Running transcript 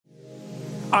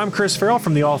I'm Chris Farrell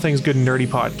from the All Things Good and Nerdy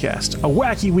podcast, a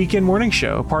wacky weekend morning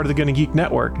show, part of the Gonna Geek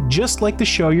Network, just like the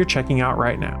show you're checking out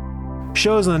right now.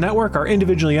 Shows on the network are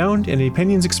individually owned, and the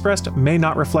opinions expressed may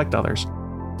not reflect others.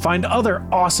 Find other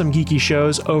awesome geeky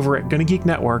shows over at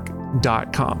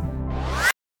GonnaGeekNetwork.com.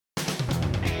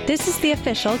 This is the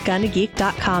official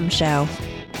GonnaGeek.com show.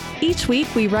 Each week,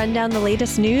 we run down the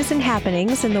latest news and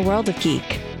happenings in the world of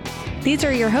geek. These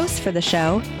are your hosts for the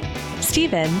show,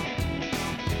 Steven,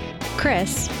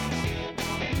 Chris,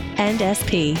 and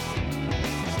SP.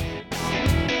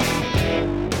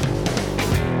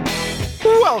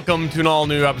 Welcome to an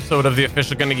all-new episode of the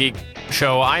official Gonna Geek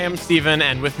show. I am Steven,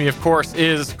 and with me, of course,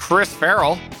 is Chris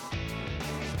Farrell.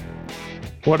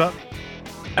 What up?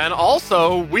 And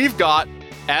also, we've got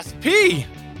SP.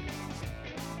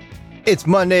 It's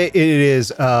Monday. It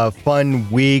is a fun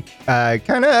week.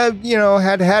 Kind of,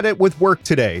 had it with work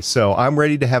today. So I'm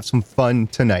ready to have some fun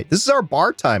tonight. This is our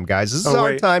bar time, guys. This is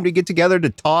our time to get together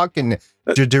to talk and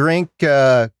to drink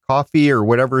coffee or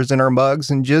whatever is in our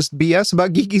mugs and just BS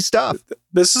about geeky stuff.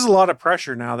 This is a lot of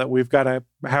pressure now that we've got to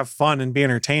have fun and be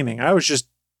entertaining. I was just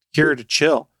here to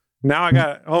chill. Now I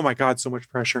got, oh my God, so much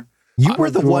pressure. You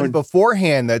were the one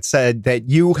beforehand that said that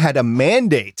you had a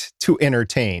mandate to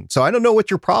entertain. So I don't know what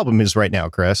your problem is right now,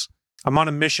 Chris. I'm on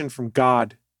a mission from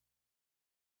God.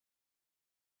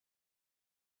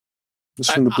 This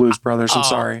is from the Blues Brothers. I'm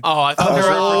sorry. Oh, I thought they were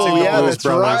referencing the Blues that's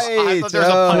Brothers. right. I thought there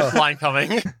was a punchline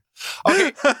coming.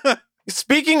 Okay.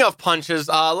 Speaking of punches,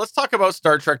 let's talk about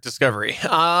Star Trek Discovery for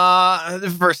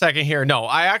a second here. No,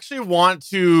 I actually want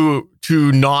to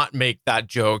not make that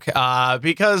joke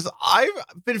because I've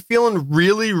been feeling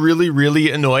really, really,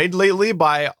 really annoyed lately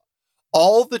by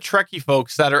all the Trekkie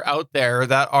folks that are out there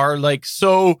that are like,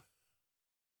 so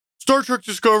Star Trek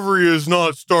Discovery is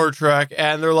not Star Trek,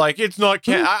 and they're like, it's not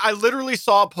canon. I literally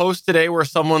saw a post today where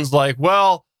someone's like,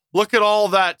 well, look at all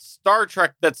that Star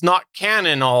Trek that's not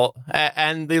canon.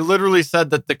 And they literally said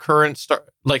that the current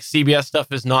CBS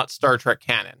stuff is not Star Trek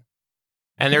canon.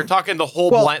 And they're talking the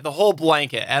whole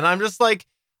blanket. And I'm just like,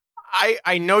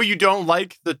 I know you don't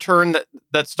like the turn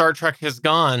that Star Trek has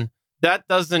gone. That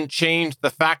doesn't change the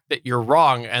fact that you're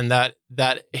wrong and that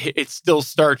it's still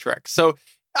Star Trek. So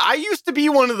I used to be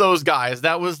one of those guys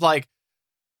that was like,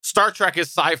 Star Trek is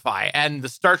sci-fi, and the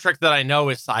Star Trek that I know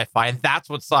is sci-fi, and that's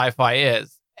what sci-fi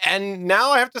is. And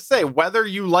now I have to say, whether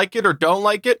you like it or don't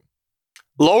like it,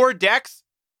 Lower Decks,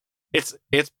 it's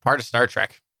part of Star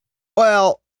Trek.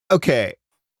 Well, okay.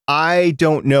 I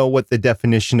don't know what the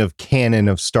definition of canon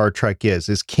of Star Trek is.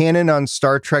 Is canon on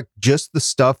Star Trek just the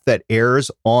stuff that airs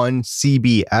on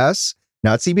CBS?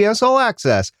 Not CBS All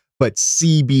Access, but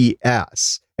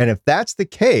CBS. And if that's the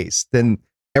case, then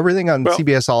everything on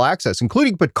CBS All Access,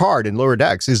 including Picard and Lower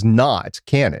Decks, is not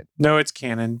canon. No, it's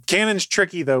canon. Canon's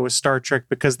tricky, though, with Star Trek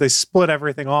because they split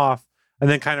everything off and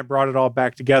then kind of brought it all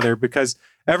back together because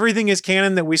everything is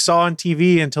canon that we saw on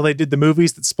TV until they did the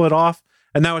movies that split off.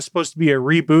 And that was supposed to be a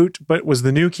reboot, but it was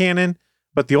the new canon.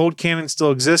 But the old canon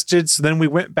still existed. So then we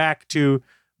went back to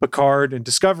Picard and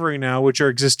Discovery now, which are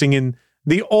existing in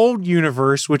the old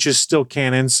universe, which is still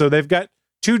canon. So they've got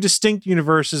two distinct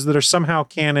universes that are somehow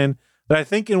canon. That I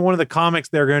think in one of the comics,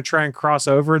 they're going to try and cross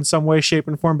over in some way, shape,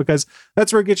 and form, because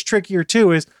that's where it gets trickier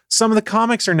too, is some of the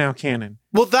comics are now canon.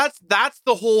 Well, that's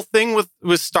the whole thing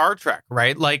with Star Trek,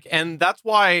 right? Like, and that's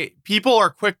why people are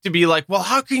quick to be like, well,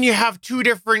 how can you have two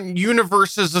different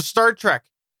universes of Star Trek?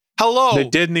 Hello. They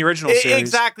did in the original series.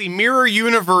 Exactly. Mirror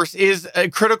universe is a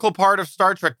critical part of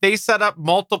Star Trek. They set up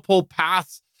multiple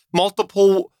paths,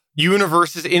 multiple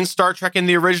universes in Star Trek in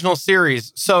the original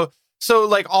series. So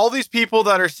like all these people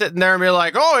that are sitting there and be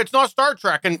like, oh, it's not Star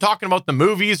Trek and talking about the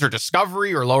movies or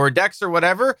Discovery or Lower Decks or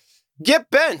whatever, get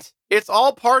bent. It's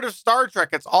all part of Star Trek.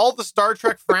 It's all the Star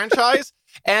Trek franchise.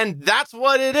 And that's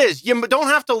what it is. You don't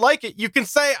have to like it. You can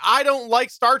say, I don't like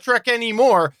Star Trek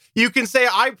anymore. You can say,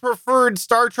 I preferred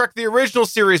Star Trek, the original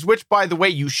series, which, by the way,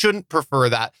 you shouldn't prefer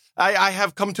that. I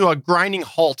have come to a grinding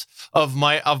halt of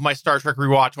my Star Trek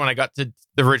rewatch when I got to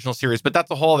the original series, but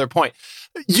that's a whole other point.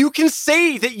 You can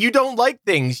say that you don't like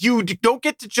things. You don't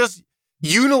get to just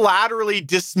unilaterally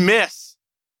dismiss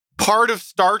part of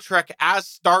Star Trek as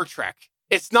Star Trek.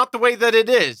 It's not the way that it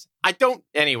is.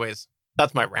 Anyways,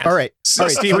 that's my rant. All right.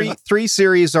 Three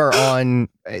series are on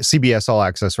CBS All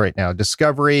Access right now.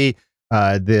 Discovery,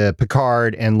 the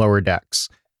Picard, and Lower Decks.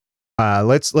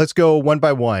 Let's go one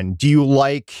by one. Do you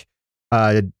like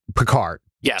Picard?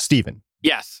 Yes. Steven?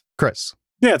 Yes. Chris?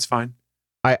 Yeah, it's fine.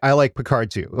 I like Picard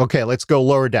too. Okay, let's go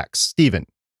Lower Decks. Steven?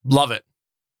 Love it.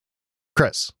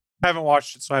 Chris? I haven't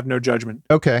watched it, so I have no judgment.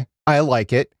 Okay, I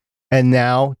like it. And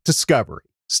now Discovery.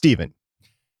 Steven?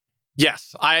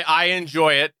 Yes, I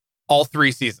enjoy it. all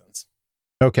 3 seasons.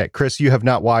 Okay, Chris, you have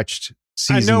not watched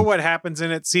season. I know what happens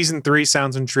in it. Season 3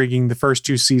 sounds intriguing. The first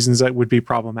 2 seasons, that would be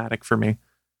problematic for me.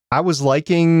 I was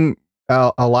liking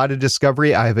a lot of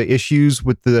Discovery. I have issues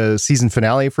with the season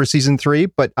finale for season 3,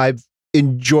 but I've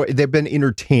enjoyed. They've been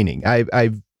entertaining.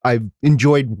 I've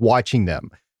enjoyed watching them,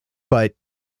 but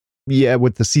yeah,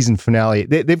 with the season finale,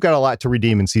 they've got a lot to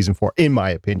redeem in season 4, in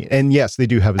my opinion. And yes, they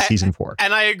do have a season 4.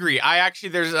 And I agree.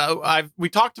 We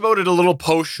talked about it a little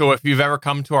post show. If you've ever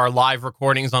come to our live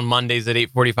recordings on Mondays at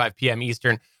 8:45 p.m.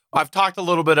 Eastern, I've talked a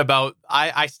little bit about.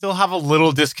 I still have a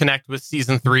little disconnect with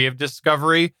season 3 of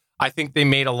Discovery. I think they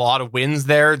made a lot of wins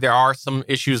there. There are some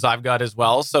issues I've got as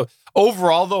well. So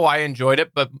overall, though, I enjoyed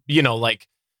it. But,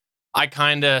 I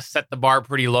kind of set the bar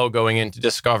pretty low going into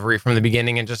Discovery from the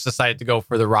beginning and just decided to go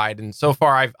for the ride. And so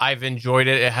far, I've enjoyed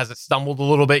it. Has it stumbled a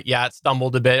little bit? Yeah, it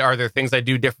stumbled a bit. Are there things I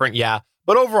do different? Yeah.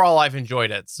 But overall, I've enjoyed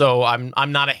it. So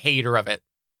I'm not a hater of it.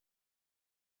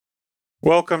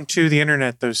 Welcome to the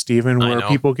internet, though, Stephen, where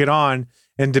people get on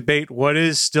and debate what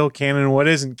is still canon and what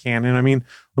isn't canon. I mean,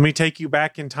 let me take you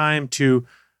back in time to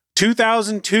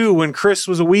 2002 when Chris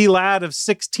was a wee lad of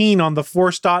 16 on the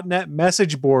Force.net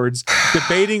message boards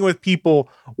debating with people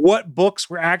what books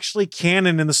were actually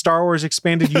canon in the Star Wars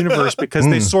expanded universe because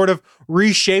they sort of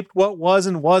reshaped what was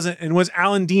and wasn't. And was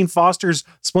Alan Dean Foster's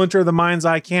Splinter of the Mind's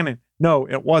Eye canon? No,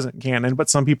 it wasn't canon, but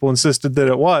some people insisted that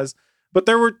it was. But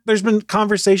there's been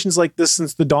conversations like this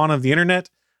since the dawn of the internet.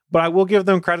 But I will give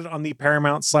them credit on the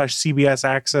Paramount/CBS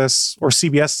Access or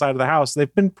CBS side of the house.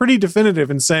 They've been pretty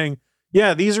definitive in saying,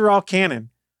 yeah, these are all canon.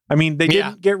 I mean, they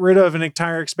didn't get rid of an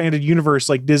entire expanded universe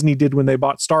like Disney did when they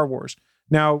bought Star Wars.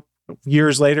 Now,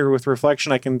 years later, with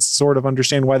reflection, I can sort of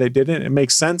understand why they did it. It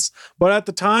makes sense. But at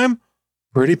the time,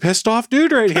 pretty pissed off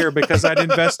dude right here because I'd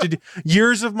invested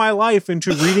years of my life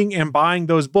into reading and buying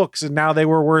those books. And now they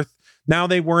were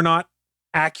not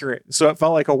accurate. So it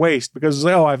felt like a waste because,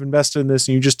 I've invested in this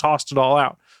and you just tossed it all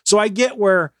out. So I get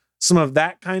where some of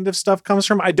that kind of stuff comes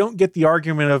from. I don't get the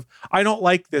argument of, I don't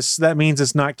like this, so that means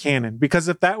it's not canon. Because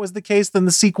if that was the case, then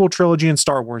the sequel trilogy in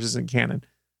Star Wars isn't canon.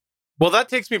 Well, that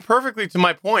takes me perfectly to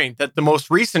my point that the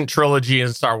most recent trilogy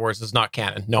in Star Wars is not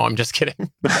canon. No, I'm just kidding. You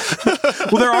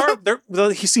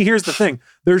see, here's the thing.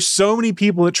 There's so many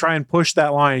people that try and push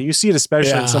that line. You see it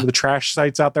especially in some of the trash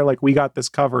sites out there, like We Got This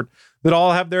Covered, that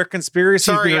all have their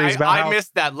conspiracy theories about I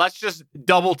missed that. Let's just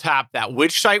double tap that.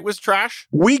 Which site was trash?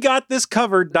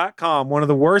 WeGotThisCovered.com, one of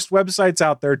the worst websites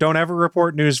out there. Don't ever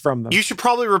report news from them. You should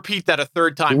probably repeat that a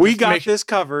third time.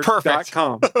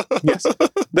 WeGotThisCovered.com. Yes.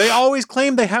 They always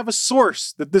claim they have a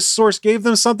source, that this source gave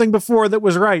them something before that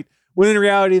was right, when in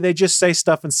reality, they just say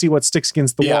stuff and see what sticks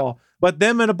against the wall. But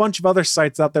them and a bunch of other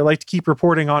sites out there like to keep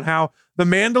reporting on how The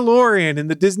Mandalorian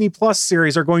and the Disney Plus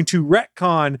series are going to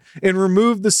retcon and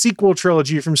remove the sequel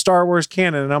trilogy from Star Wars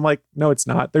canon. And I'm like, no, it's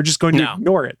not. They're just going to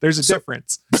ignore it. There's a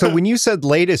difference. So when you said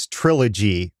latest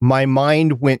trilogy, my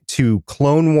mind went to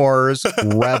Clone Wars,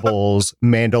 Rebels,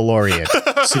 Mandalorian.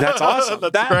 See, that's awesome.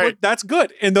 Great. That's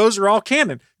good. And those are all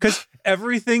canon because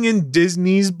everything in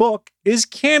Disney's book is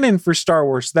canon for Star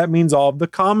Wars. So that means all of the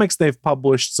comics they've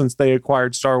published since they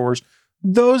acquired Star Wars,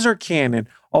 those are canon.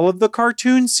 All of the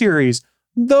cartoon series,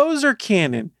 those are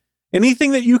canon.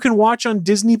 Anything that you can watch on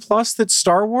Disney Plus that's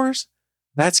Star Wars,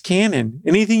 that's canon.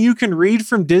 Anything you can read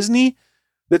from Disney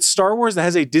that's Star Wars that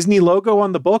has a Disney logo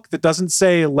on the book that doesn't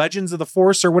say Legends of the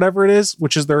Force or whatever it is,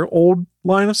 which is their old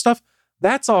line of stuff,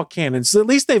 that's all canon. So at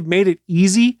least they've made it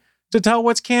easy to tell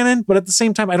what's canon. But at the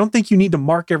same time, I don't think you need to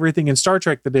mark everything in Star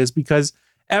Trek that is, because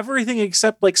everything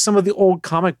except like some of the old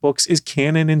comic books is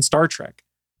canon in Star Trek.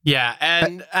 Yeah,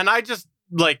 and I just,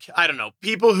 like, I don't know,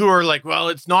 people who are like, well,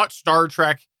 it's not Star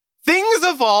Trek. Things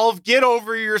evolve, get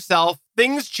over yourself,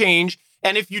 things change.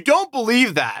 And if you don't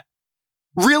believe that,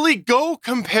 really go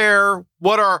compare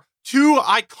what are two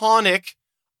iconic,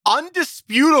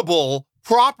 undisputable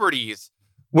properties,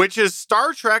 which is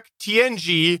Star Trek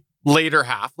TNG later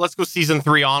half. Let's go season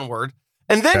 3 onward.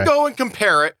 And then go and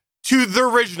compare it to the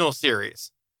original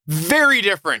series. Very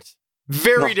different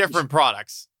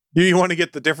products. You want to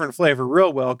get the different flavor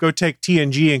real well, go take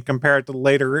TNG and compare it to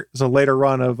the later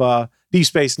run of Deep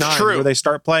Space Nine, where they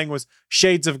start playing with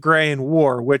shades of gray and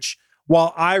war, which,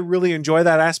 while I really enjoy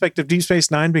that aspect of Deep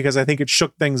Space Nine because I think it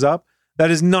shook things up,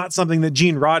 that is not something that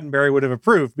Gene Roddenberry would have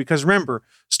approved. Because remember,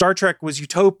 Star Trek was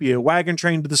utopia, wagon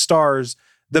train to the stars,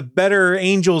 the better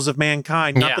angels of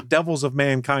mankind, not the devils of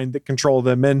mankind that control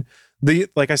them. And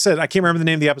like I said, I can't remember the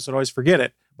name of the episode, I always forget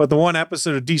it. But the one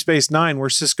episode of Deep Space Nine where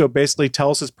Sisko basically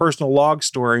tells his personal log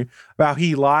story about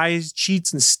he lies,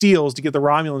 cheats, and steals to get the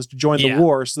Romulans to join the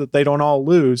war so that they don't all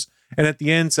lose. And at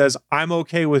the end says, I'm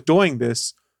okay with doing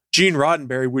this. Gene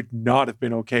Roddenberry would not have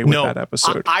been okay with that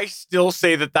episode. I still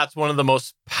say that that's one of the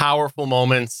most powerful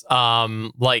moments,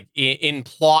 like in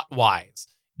plot wise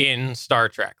in Star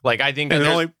Trek. Like, I think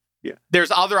that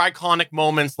there's other iconic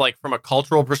moments, like from a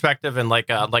cultural perspective and like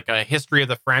a history of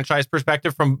the franchise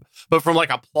perspective, but from like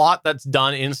a plot that's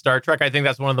done in Star Trek, I think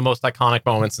that's one of the most iconic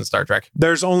moments in Star Trek.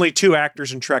 There's only 2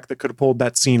 actors in Trek that could have pulled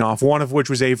that scene off, one of which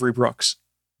was Avery Brooks.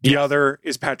 The other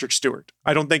is Patrick Stewart.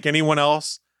 I don't think anyone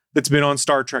else that's been on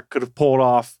Star Trek could have pulled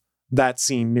off that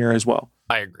scene near as well.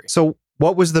 I agree. So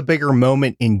what was the bigger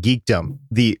moment in geekdom?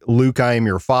 The Luke, I am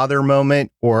your father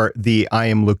moment, or the I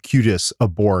am Locutus, a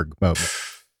Borg moment?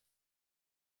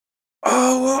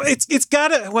 Oh, well, it's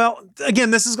gotta, well,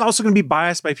 again, this is also going to be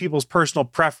biased by people's personal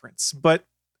preference, but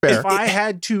if I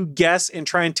had to guess and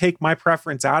try and take my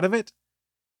preference out of it,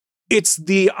 it's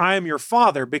the I am your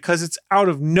father, because it's out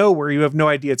of nowhere. You have no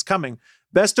idea it's coming.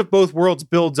 Best of Both Worlds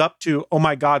builds up to, oh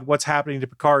my God, what's happening to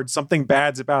Picard? Something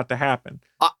bad's about to happen.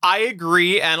 I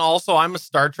agree. And also, I'm a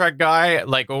Star Trek guy,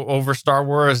 like over Star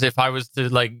Wars. If I was to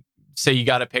like say you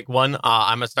got to pick one,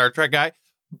 I'm a Star Trek guy.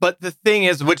 But the thing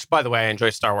is, which by the way, I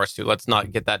enjoy Star Wars too. Let's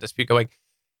not get that dispute going.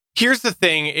 Here's the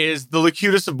thing is the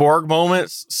Locutus of Borg moment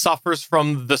suffers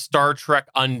from the Star Trek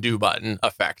undo button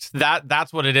effect.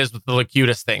 That's what it is with the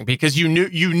Locutus thing, because you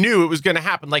knew it was going to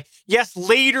happen. Like, yes,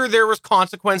 later there was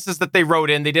consequences that they wrote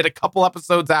in. They did a couple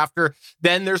episodes after.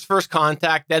 Then there's First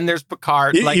Contact. Then there's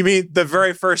Picard. You mean the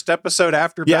very first episode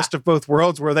after Best of Both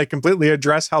Worlds, where they completely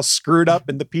address how screwed up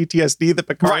and the PTSD that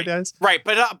Picard has? Right.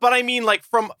 But I mean, like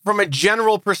from a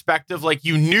general perspective, like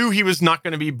you knew he was not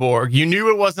going to be Borg. You knew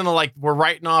it wasn't a like we're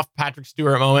writing off Patrick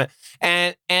Stewart moment,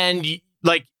 and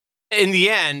like in the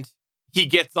end he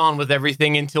gets on with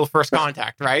everything until First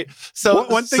Contact, right? So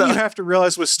one thing you have to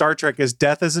realize with Star Trek is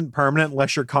death isn't permanent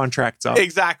unless your contract's up.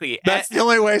 Exactly. That's the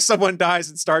only way someone dies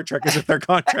in Star Trek is if their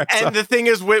contract's up. And the thing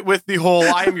is with the whole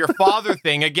I am your father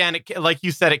thing, again, like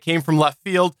you said, it came from left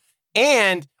field,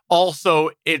 and also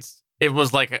it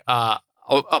was like a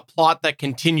plot that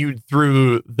continued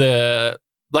through the,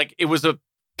 like it was a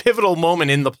pivotal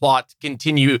moment in the plot to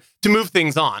continue to move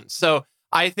things on. So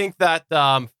I think that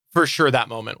for sure that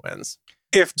moment wins.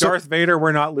 If Darth Vader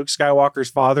were not Luke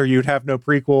Skywalker's father, you'd have no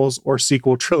prequels or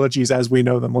sequel trilogies as we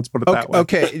know them. Let's put it that way.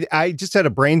 Okay, I just had a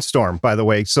brainstorm, by the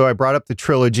way. So I brought up the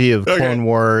trilogy of Clone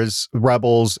Wars,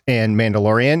 Rebels, and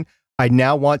Mandalorian. I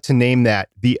now want to name that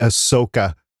the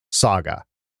Ahsoka saga.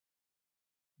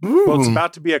 Ooh. Well, it's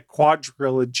about to be a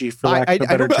quadrilogy for lack of a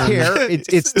better term. I don't care.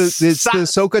 It's the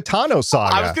Ahsoka Tano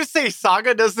saga. I was going to say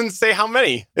saga doesn't say how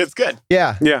many. It's good.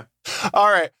 Yeah. All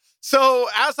right. So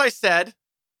as I said,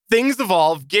 things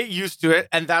evolve, get used to it.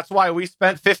 And that's why we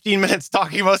spent 15 minutes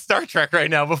talking about Star Trek right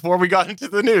now before we got into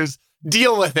the news.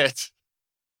 Deal with it.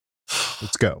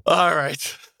 Let's go. All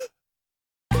right.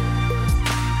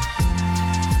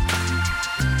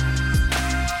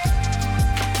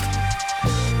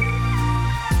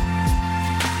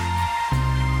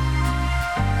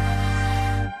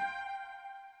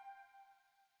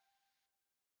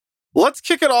 Let's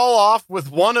kick it all off with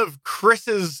one of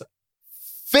Chris's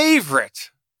favorite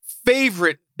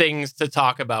things to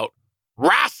talk about,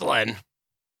 wrestling.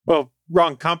 Well,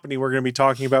 wrong company we're going to be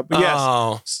talking about, but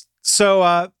yes. So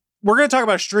we're going to talk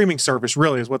about a streaming service,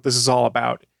 really, is what this is all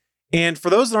about. And for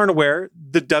those that aren't aware,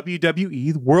 the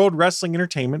WWE, World Wrestling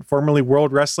Entertainment, formerly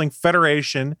World Wrestling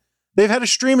Federation, they've had a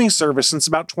streaming service since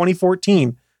about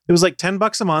 2014. It was like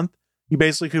 $10 a month. You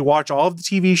basically could watch all of the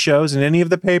TV shows and any of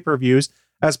the pay-per-views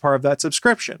as part of that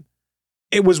subscription.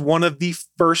 It was one of the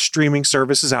first streaming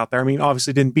services out there. I mean,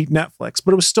 obviously didn't beat Netflix,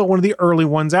 but it was still one of the early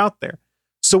ones out there.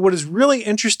 So what is really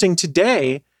interesting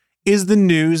today is the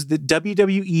news that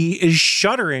WWE is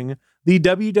shuttering the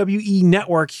WWE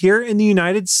network here in the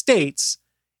United States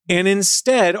and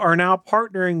instead are now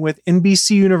partnering with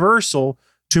NBC Universal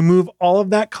to move all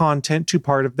of that content to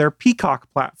part of their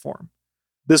Peacock platform.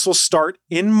 This will start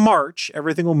in March.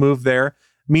 Everything will move there,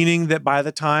 meaning that by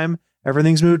the time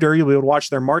everything's moved over, you'll be able to watch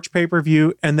their March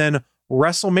pay-per-view and then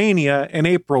WrestleMania in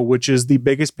April, which is the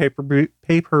biggest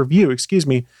pay-per-view,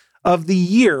 of the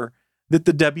year that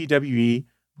the WWE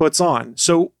puts on.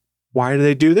 So why do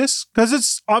they do this? Because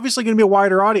it's obviously going to be a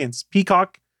wider audience.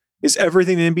 Peacock is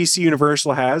everything that NBC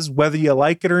Universal has, whether you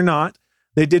like it or not.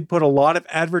 They did put a lot of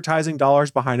advertising dollars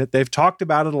behind it. They've talked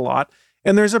about it a lot,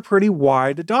 and there's a pretty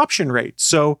wide adoption rate.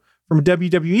 So from a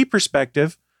WWE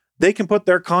perspective, they can put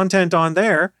their content on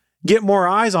there, get more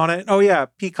eyes on it. Oh yeah,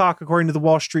 Peacock, according to the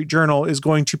Wall Street Journal, is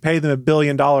going to pay them $1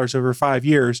 billion over 5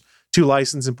 years to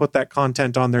license and put that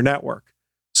content on their network.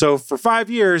 So for 5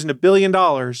 years and $1 billion,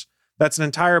 that's an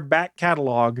entire back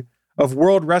catalog of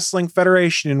World Wrestling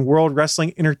Federation and World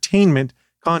Wrestling Entertainment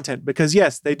content because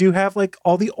yes, they do have like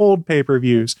all the old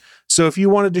pay-per-views. So if you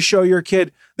wanted to show your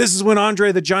kid, this is when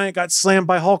Andre the Giant got slammed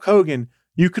by Hulk Hogan,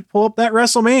 you could pull up that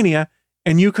WrestleMania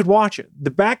and you could watch it.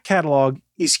 The back catalog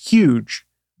is huge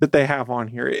that they have on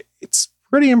here. It's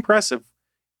pretty impressive.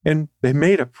 And they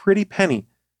made a pretty penny.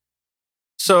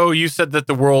 So you said that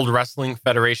the World Wrestling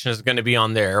Federation is going to be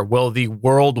on there. Will the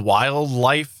World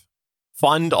Wildlife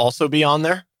Fund also be on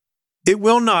there? It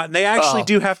will not. And they actually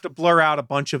do have to blur out a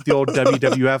bunch of the old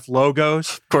WWF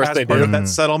logos. Of course as they part do. of that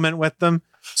settlement with them.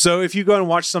 So if you go and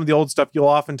watch some of the old stuff, you'll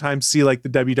oftentimes see like the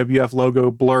WWF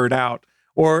logo blurred out.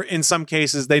 Or in some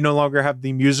cases, they no longer have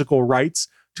the musical rights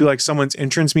to like someone's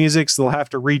entrance music. So they'll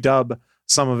have to redub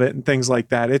some of it and things like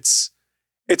that. It's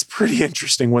pretty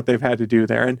interesting what they've had to do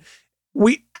there. And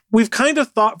we've kind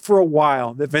of thought for a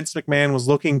while that Vince McMahon was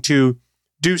looking to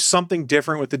do something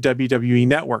different with the WWE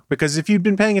network. Because if you've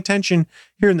been paying attention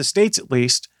here in the States, at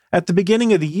least at the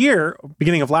beginning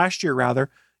of last year, rather,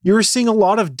 you were seeing a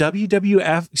lot of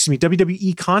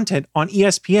WWE content on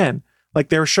ESPN. Like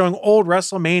they were showing old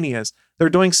WrestleManias. They're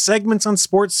doing segments on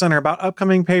SportsCenter about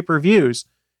upcoming pay-per-views.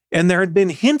 And there had been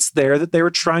hints there that they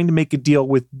were trying to make a deal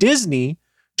with Disney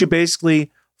to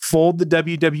basically fold the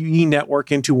WWE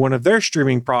network into one of their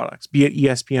streaming products, be it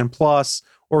ESPN Plus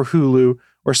or Hulu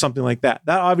or something like that.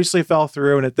 That obviously fell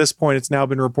through. And at this point, it's now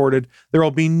been reported there will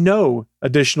be no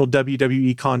additional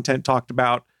WWE content talked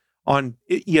about on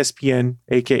ESPN,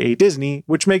 aka Disney,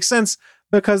 which makes sense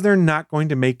because they're not going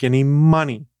to make any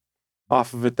money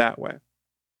off of it that way.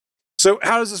 So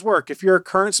how does this work? If you're a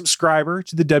current subscriber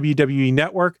to the WWE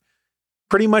network,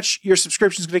 pretty much your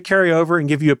subscription is going to carry over and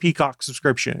give you a Peacock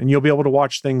subscription, and you'll be able to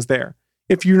watch things there.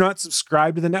 If you're not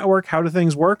subscribed to the network, how do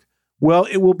things work? Well,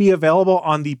 it will be available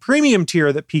on the premium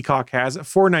tier that Peacock has at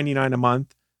 $4.99 a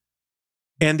month,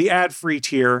 and the ad-free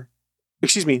tier,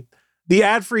 the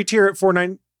ad-free tier at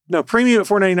premium at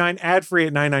 $4.99, ad-free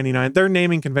at $9.99. Their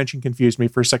naming convention confused me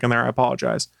for a second there. I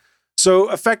apologize.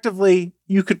 So effectively,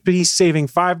 you could be saving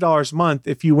 $5 a month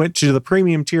if you went to the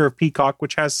premium tier of Peacock,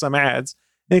 which has some ads,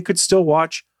 and it could still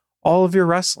watch all of your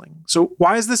wrestling. So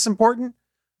why is this important?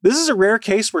 This is a rare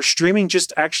case where streaming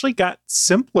just actually got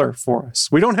simpler for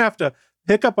us. We don't have to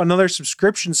pick up another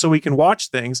subscription so we can watch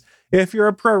things. If you're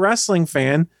a pro wrestling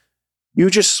fan, you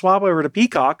just swap over to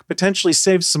Peacock, potentially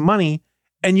save some money,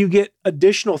 and you get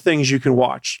additional things you can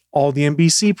watch. All the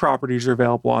NBC properties are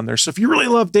available on there. So if you really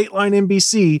love Dateline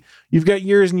NBC, you've got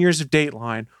years and years of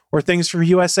Dateline, or things from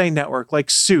USA Network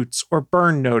like Suits or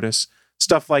Burn Notice,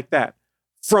 stuff like that.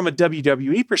 From a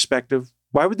WWE perspective,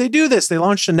 why would they do this? They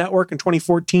launched a network in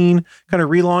 2014, kind of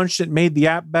relaunched it, made the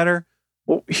app better.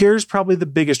 Well, here's probably the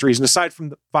biggest reason, aside from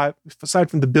the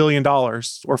 $1 billion or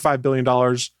 $5 billion.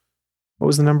 What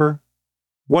was the number?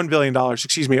 $1 billion,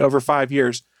 over 5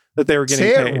 years that they were getting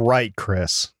paid. Say it right,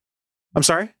 Chris. I'm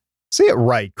sorry? Say it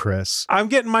right, Chris. I'm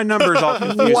getting my numbers all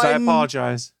confused. I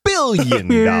apologize. $1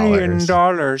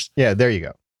 billion. Yeah, there you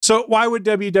go. So why would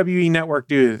WWE Network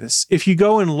do this? If you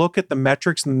go and look at the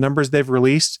metrics and the numbers they've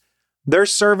released, their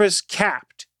service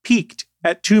peaked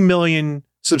at 2 million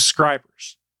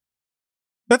subscribers.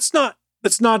 That's not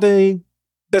a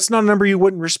number you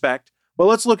wouldn't respect. Well,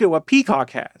 let's look at what Peacock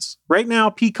has. Right now,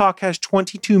 Peacock has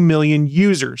 22 million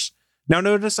users. Now,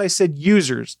 notice I said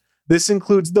users. This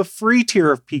includes the free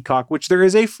tier of Peacock, which there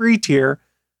is a free tier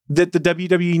that the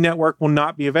WWE Network will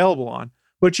not be available on.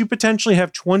 But you potentially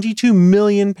have 22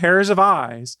 million pairs of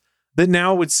eyes that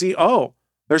now would see, oh,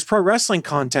 there's pro wrestling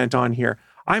content on here.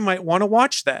 I might want to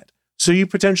watch that. So you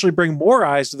potentially bring more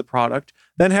eyes to the product,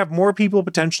 then have more people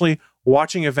potentially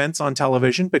watching events on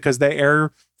television because they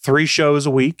air 3 shows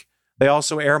a week. They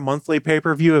also air monthly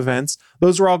pay-per-view events.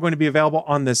 Those are all going to be available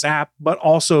on this app, but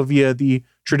also via the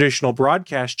traditional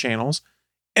broadcast channels.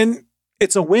 And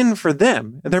it's a win for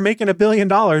them. They're making $1 billion,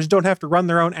 don't have to run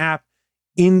their own app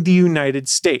in the United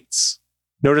States.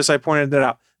 Notice I pointed that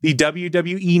out. The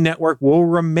WWE Network will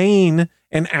remain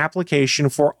an application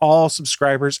for all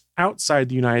subscribers outside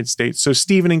the United States. So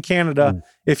Steven in Canada,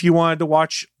 if you wanted to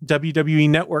watch WWE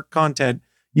Network content,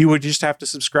 you would just have to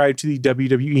subscribe to the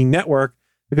WWE Network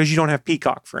because you don't have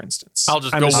Peacock, for instance. I'll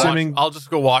just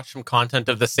go watch some content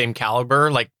of the same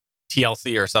caliber, like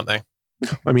TLC or something.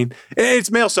 I mean, it's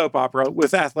male soap opera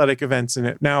with athletic events in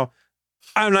it. Now,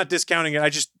 I'm not discounting it. I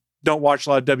just don't watch a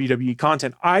lot of WWE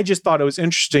content. I just thought it was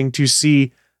interesting to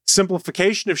see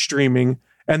simplification of streaming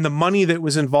and the money that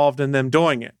was involved in them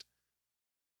doing it.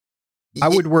 I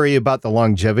would worry about the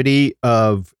longevity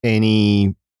of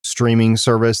any streaming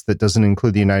service that doesn't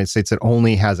include the United States that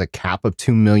only has a cap of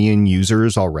 2 million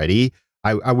users already.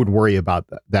 I would worry about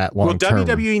that long term. Well,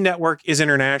 WWE Network is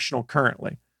international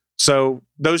currently. So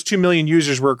those 2 million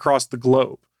users were across the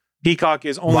globe. Peacock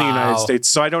is only United States,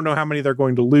 so I don't know how many they're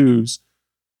going to lose.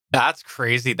 That's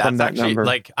crazy. That's actually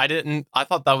number. I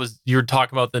thought that was, you were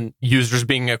talking about the users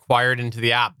being acquired into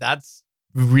the app. That's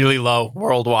really low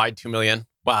worldwide, 2 million.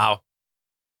 Wow.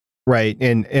 Right.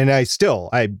 And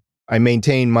I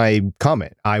maintain my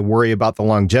comment. I worry about the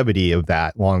longevity of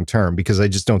that long term because I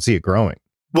just don't see it growing.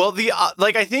 Well,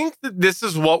 I think that this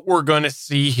is what we're going to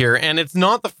see here. And it's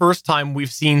not the first time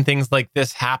we've seen things like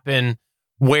this happen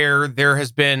where there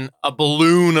has been a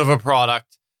balloon of a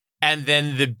product and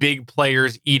then the big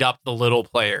players eat up the little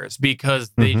players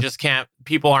because they just can't,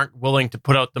 people aren't willing to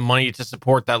put out the money to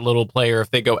support that little player if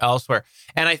they go elsewhere.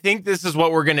 And I think this is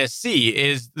what we're going to see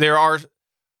is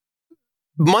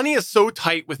money is so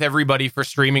tight with everybody for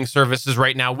streaming services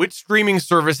right now. Which streaming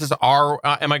services am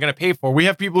I going to pay for? We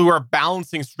have people who are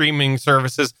balancing streaming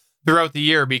services throughout the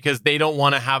year because they don't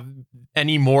want to have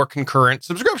any more concurrent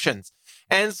subscriptions.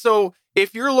 And so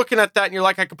if you're looking at that and you're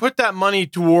like, I could put that money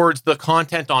towards the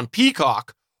content on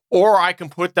Peacock, or I can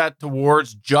put that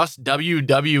towards just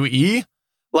WWE,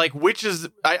 like, which is,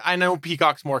 I know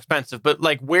Peacock's more expensive, but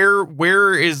like,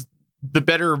 where is the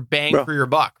better bang for your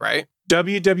buck, right?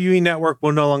 WWE Network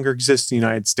will no longer exist in the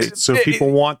United States. So if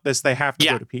people want this, they have to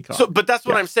go to Peacock. So, but that's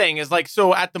what I'm saying is like,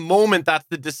 so at the moment, that's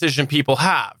the decision people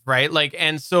have, right? Like,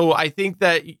 and so I think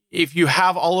that if you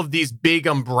have all of these big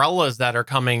umbrellas that are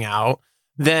coming out,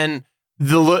 then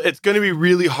it's going to be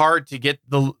really hard to get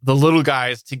the little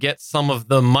guys to get some of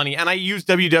the money. And I use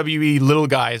WWE little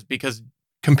guys because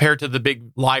compared to the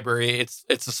big library, it's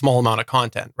a small amount of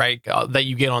content, right? That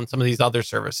you get on some of these other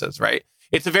services, right?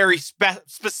 It's a very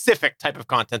specific type of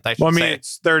content, I should say. Well, I mean,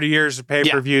 it's 30 years of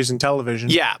pay-per-views and television.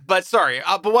 Yeah, but sorry.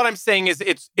 But what I'm saying is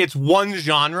it's one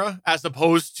genre as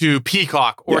opposed to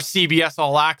Peacock or CBS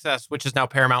All Access, which is now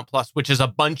Paramount Plus, which is a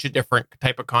bunch of different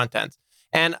type of content.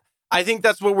 And I think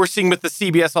that's what we're seeing with the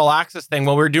CBS All Access thing.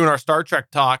 While we were doing our Star Trek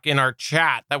talk in our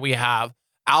chat that we have,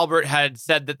 Albert had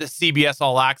said that the CBS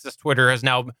All Access Twitter has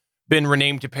now been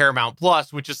renamed to Paramount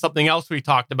Plus, which is something else we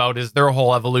talked about is their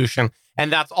whole evolution. And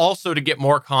that's also to get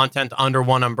more content under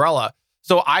one umbrella.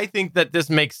 So I think that this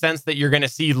makes sense that you're going to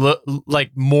see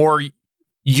like more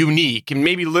unique, and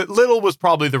maybe little was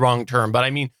probably the wrong term, but I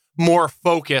mean more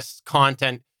focused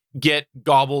content get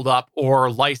gobbled up or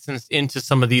licensed into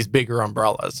some of these bigger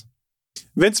umbrellas.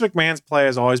 Vince McMahon's play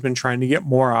has always been trying to get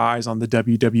more eyes on the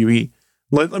WWE.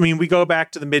 I mean, we go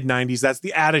back to the mid-90s. That's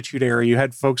the Attitude Era. You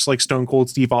had folks like Stone Cold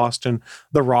Steve Austin,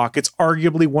 The Rock. It's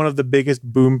arguably one of the biggest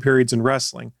boom periods in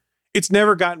wrestling. It's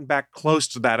never gotten back close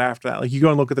to that after that. Like, you go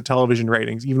and look at the television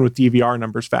ratings, even with DVR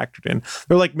numbers factored in.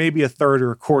 They're like maybe a third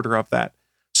or a quarter of that.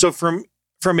 So from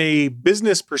a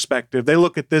business perspective, they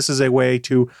look at this as a way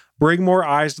to bring more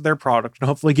eyes to their product and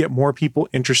hopefully get more people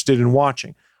interested in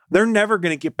watching. They're never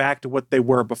going to get back to what they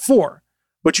were before.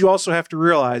 But you also have to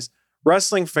realize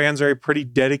wrestling fans are a pretty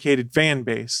dedicated fan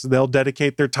base. They'll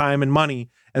dedicate their time and money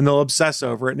and they'll obsess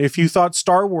over it. And if you thought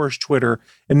Star Wars Twitter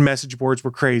and message boards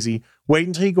were crazy, wait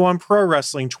until you go on pro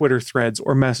wrestling Twitter threads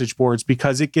or message boards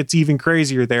because it gets even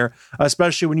crazier there,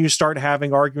 especially when you start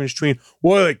having arguments between,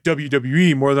 well, I like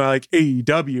WWE more than I like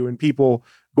AEW, and people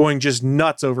going just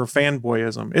nuts over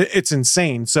fanboyism. It's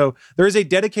insane. So there is a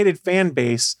dedicated fan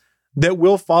base that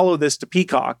will follow this to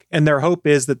Peacock, and their hope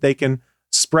is that they can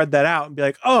spread that out and be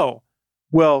like, oh,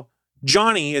 well,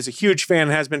 Johnny is a huge fan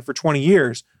and has been for 20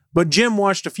 years, but Jim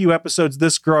watched a few episodes of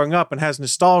this growing up and has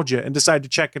nostalgia and decided to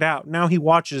check it out. Now he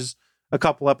watches a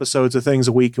couple episodes of things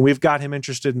a week, and we've got him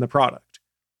interested in the product.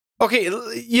 Okay,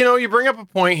 you bring up a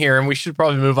point here, and we should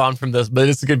probably move on from this, but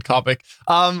it's a good topic.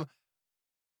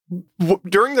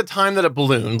 During the time that it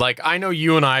ballooned, like, I know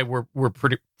you and I were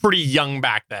pretty young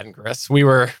back then, Chris. We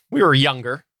were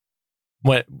younger.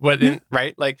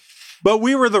 Right? Like, but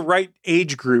we were the right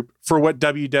age group for what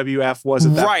WWF was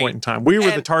at that point in time. We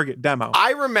were the target demo.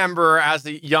 I remember as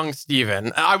a young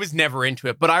Steven, I was never into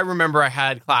it, but I remember I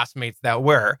had classmates that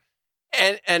were,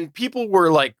 and people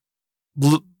were like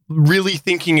really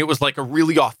thinking it was like a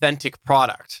really authentic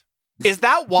product. Is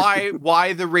that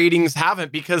why the ratings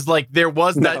haven't? Because like there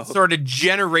was that sort of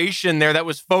generation there that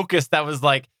was focused, that was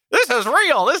like, this is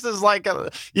real. This is like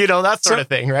that sort of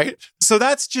thing, right? So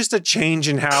that's just a change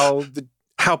in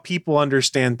how people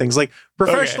understand things. Like,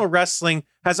 professional wrestling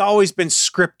has always been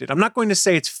scripted. I'm not going to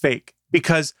say it's fake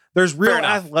because there's real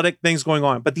athletic things going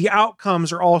on, but the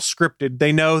outcomes are all scripted.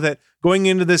 They know that going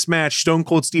into this match, Stone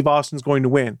Cold Steve Austin's going to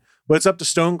win, but it's up to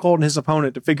Stone Cold and his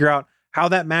opponent to figure out how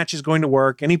that match is going to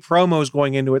work, any promos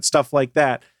going into it, stuff like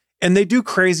that. And they do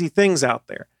crazy things out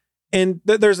there. And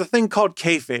there's a thing called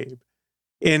kayfabe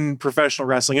in professional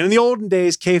wrestling. And in the olden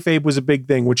days, kayfabe was a big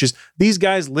thing, which is these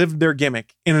guys lived their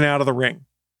gimmick in and out of the ring.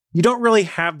 You don't really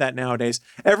have that nowadays.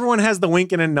 Everyone has the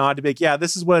wink and a nod to be like, yeah,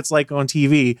 this is what it's like on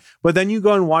TV. But then you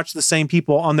go and watch the same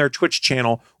people on their Twitch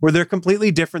channel where they're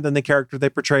completely different than the character they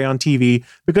portray on TV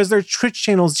because their Twitch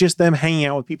channel is just them hanging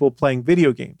out with people playing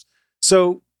video games.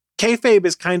 So kayfabe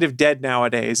is kind of dead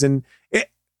nowadays. And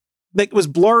it was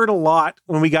blurred a lot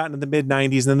when we got into the mid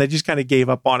 90s, and then they just kind of gave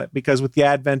up on it because with the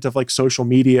advent of like social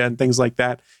media and things like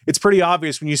that, it's pretty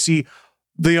obvious when you see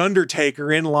the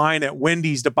Undertaker in line at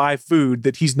Wendy's to buy food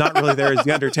that he's not really there as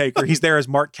the Undertaker. He's there as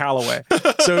Mark Calloway.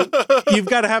 So you've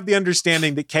got to have the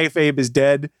understanding that kayfabe is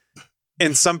dead.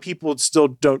 And some people still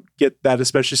don't get that,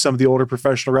 especially some of the older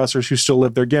professional wrestlers who still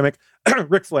live their gimmick.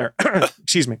 Ric Flair.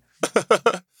 Excuse me.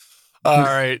 All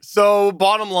right. So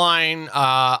bottom line,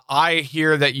 I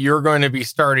hear that you're going to be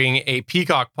starting a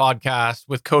Peacock podcast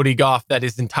with Cody Goff that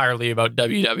is entirely about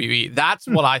WWE. That's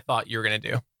what I thought you were going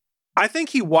to do. I think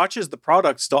he watches the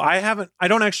product still. I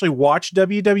don't actually watch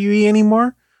WWE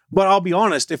anymore, but I'll be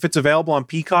honest, if it's available on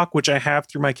Peacock, which I have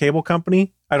through my cable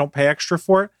company, I don't pay extra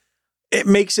for it. It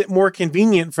makes it more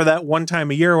convenient for that one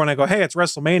time a year when I go, hey, it's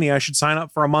WrestleMania. I should sign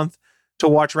up for a month to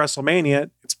watch WrestleMania.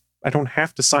 I don't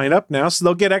have to sign up now. So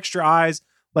they'll get extra eyes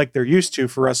like they're used to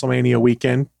for WrestleMania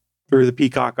weekend through the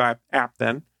Peacock app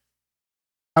then.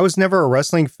 I was never a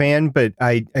wrestling fan, but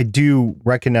I do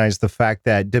recognize the fact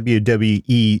that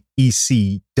WWE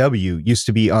ECW used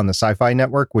to be on the Sci-Fi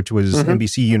Network, which was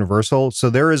NBC Universal. So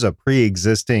there is a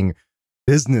pre-existing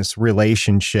business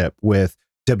relationship with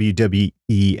WWE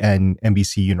and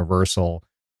NBC Universal.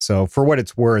 So for what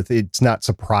it's worth, it's not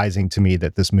surprising to me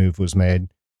that this move was made.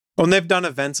 Oh, and they've done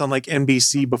events on like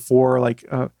NBC before, like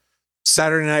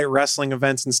Saturday Night Wrestling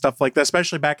events and stuff like that,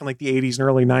 especially back in like the 80s and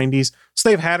early 90s. So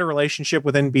they've had a relationship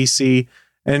with NBC,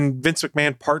 and Vince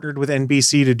McMahon partnered with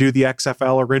NBC to do the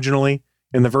XFL originally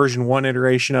in the version 1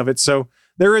 iteration of it. So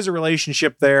there is a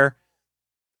relationship there.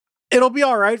 It'll be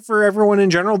all right for everyone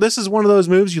in general. This is one of those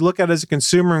moves you look at as a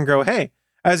consumer and go, hey,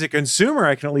 as a consumer,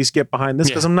 I can at least get behind this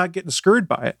because I'm not getting screwed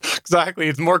by it. Exactly.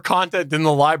 It's more content in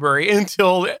the library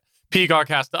until Peacock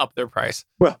has to up their price.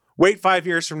 Well, wait 5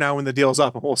 years from now when the deal's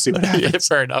up and we'll see what happens. Yeah,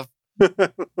 fair enough.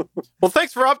 Well,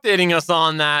 thanks for updating us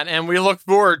on that, and we look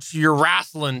forward to your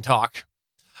wrestling talk.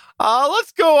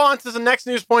 Let's go on to the next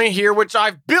news point here, which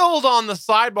I've billed on the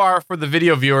sidebar for the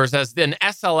video viewers as an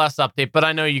SLS update, but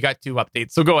I know you got 2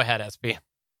 updates, so go ahead, SP.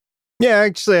 Yeah,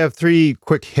 actually, I have 3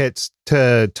 quick hits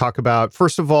to talk about.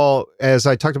 First of all, as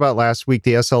I talked about last week,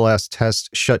 the SLS test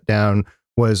shutdown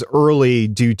was early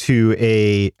due to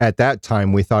at that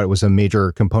time, we thought it was a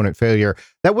major component failure.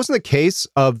 That wasn't the case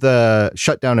of the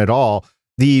shutdown at all.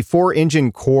 The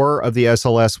 4-engine core of the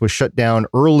SLS was shut down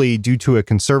early due to a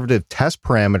conservative test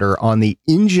parameter on the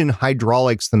engine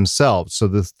hydraulics themselves, so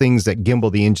the things that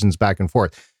gimbal the engines back and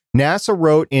forth. NASA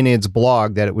wrote in its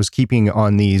blog that it was keeping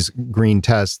on these green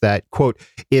tests that, quote,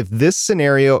 if this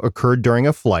scenario occurred during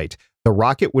a flight, the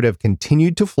rocket would have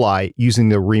continued to fly using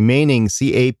the remaining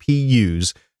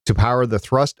CAPUs to power the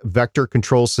thrust vector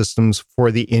control systems for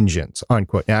the engines,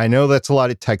 unquote. Now, I know that's a lot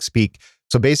of tech speak.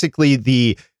 So basically,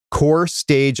 the core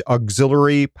stage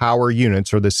auxiliary power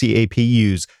units, or the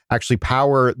CAPUs, actually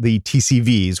power the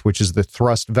TCVs, which is the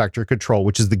thrust vector control,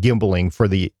 which is the gimbaling for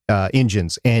the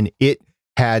engines. And it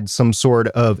had some sort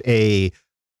of a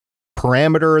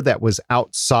parameter that was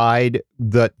outside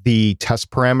that the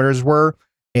test parameters were.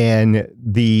 And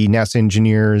the NASA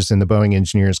engineers and the Boeing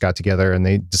engineers got together and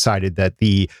they decided that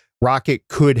the rocket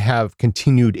could have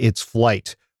continued its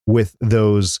flight with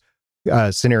those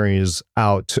scenarios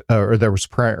out, or there was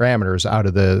parameters out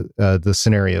of the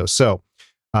scenario. So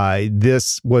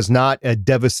this was not a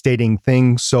devastating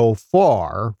thing so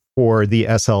far for the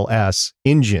SLS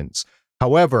engines.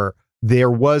 However,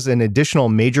 there was an additional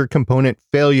major component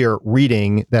failure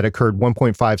reading that occurred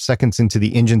 1.5 seconds into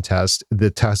the engine test.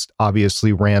 The test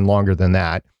obviously ran longer than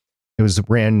that. It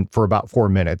ran for about 4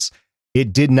 minutes.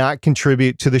 It did not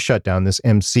contribute to the shutdown, this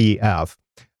MCF.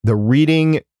 The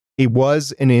reading, it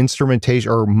was an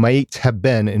instrumentation, or might have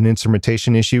been an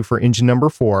instrumentation issue for engine number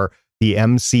 4. The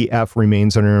MCF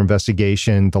remains under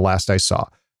investigation, the last I saw.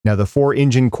 Now, the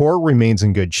 4-engine core remains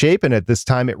in good shape, and at this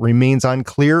time, it remains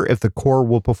unclear if the core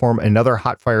will perform another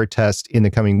hot fire test in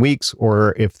the coming weeks,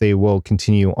 or if they will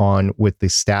continue on with the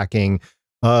stacking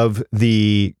of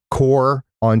the core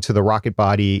onto the rocket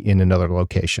body in another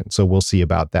location. So we'll see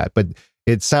about that. But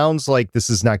it sounds like this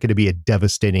is not going to be a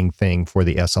devastating thing for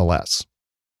the SLS.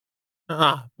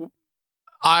 I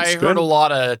heard a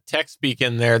lot of tech speak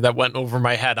in there that went over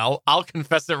my head. I'll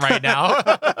confess it right now.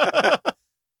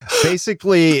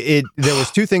 Basically, there was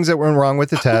two things that went wrong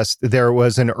with the test. There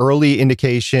was an early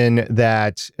indication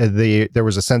that there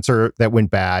was a sensor that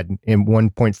went bad in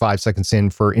 1.5 seconds in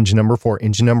for engine number 4.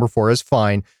 Engine number 4 is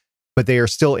fine, but they are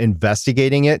still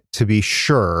investigating it to be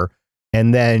sure.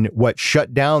 And then what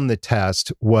shut down the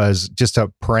test was just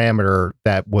a parameter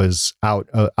that was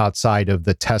outside of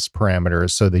the test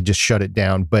parameters. So they just shut it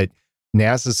down. But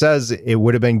NASA says it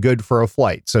would have been good for a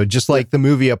flight. So just like the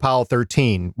movie Apollo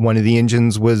 13, one of the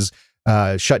engines was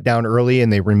shut down early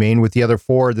and they remained with the other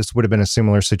 4. This would have been a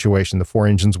similar situation. The 4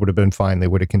 engines would have been fine. They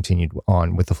would have continued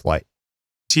on with the flight.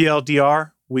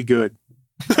 TLDR, we good.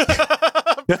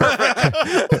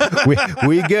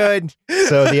 we good.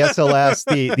 So the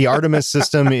SLS, the Artemis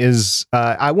system is,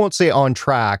 I won't say on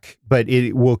track, but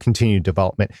it will continue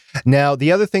development. Now,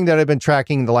 the other thing that I've been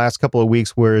tracking the last couple of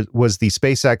weeks was the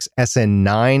SpaceX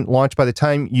SN9 launch. By the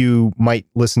time you might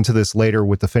listen to this later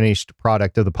with the finished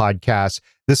product of the podcast,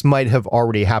 this might have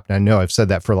already happened. I know I've said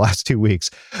that for the last 2 weeks,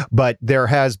 but there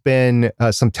has been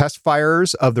some test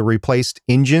fires of the replaced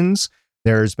engines.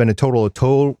 There's been a total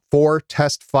of 4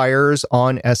 test fires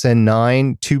on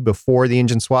SN9, 2 before the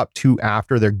engine swap, 2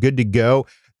 after. They're good to go.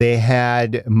 They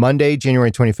had Monday,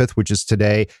 January 25th, which is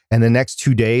today, and the next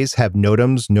 2 days have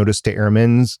NOTAMs, notice to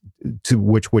airmen,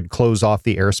 which would close off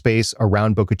the airspace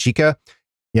around Boca Chica.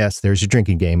 Yes, there's your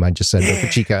drinking game. I just said Boca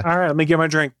Chica. All right, let me get my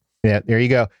drink. Yeah, there you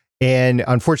go. And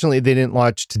unfortunately, they didn't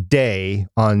launch today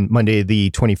on Monday,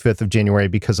 the 25th of January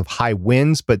because of high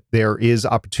winds, but there is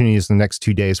opportunities in the next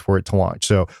 2 days for it to launch.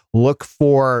 So look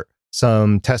for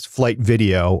some test flight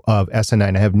video of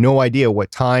SN9. I have no idea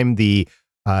what time the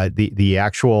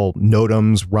actual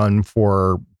NOTAMs run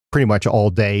for pretty much all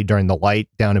day during the light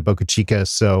down in Boca Chica.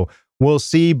 So we'll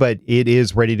see, but it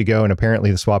is ready to go. And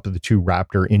apparently the swap of the 2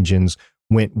 Raptor engines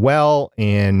went well,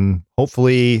 and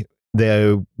hopefully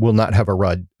they will not have a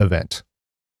RUD event.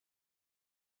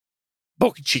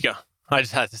 Boca Chica. I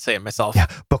just had to say it myself. Yeah,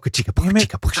 Boca Chica, Boca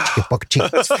Chica, Boca Chica, Boca Chica.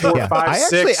 That's 4, Yeah. 5,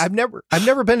 6. I've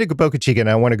never been to Boca Chica, and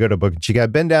I want to go to Boca Chica.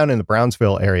 I've been down in the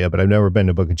Brownsville area, but I've never been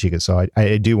to Boca Chica, so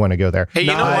I do want to go there. Hey, you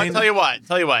know what?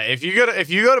 Tell you what. If you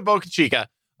go to Boca Chica,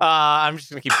 I'm just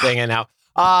gonna keep saying it now.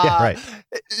 Yeah, right.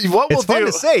 It's fun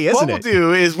to say, isn't it? What we'll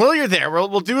do is, while you're there,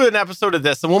 we'll do an episode of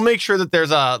this, and we'll make sure that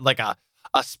there's a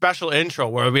special intro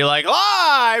where we'll be like,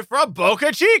 live from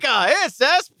Boca Chica, it's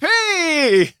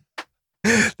SP.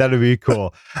 That'd be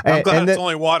cool. I'm glad it's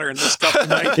only water in this cup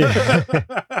tonight.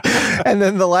 And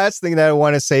then the last thing that I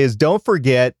want to say is, don't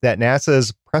forget that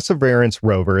NASA's Perseverance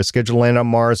rover is scheduled to land on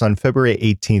Mars on February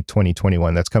 18th,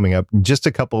 2021. That's coming up in just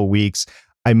a couple of weeks.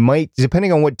 I might,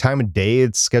 depending on what time of day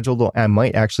it's scheduled, I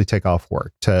might actually take off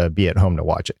work to be at home to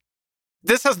watch it.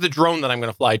 This has the drone that I'm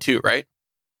going to fly too, right?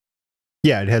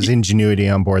 Yeah, it has Ingenuity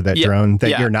on board that drone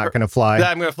that you're not going to fly.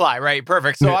 That I'm going to fly, right?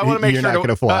 Perfect. So I want to make sure you're not going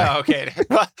to fly. Oh, okay.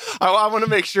 I want to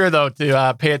make sure though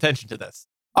to pay attention to this.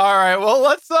 All right. Well,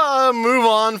 let's move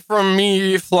on from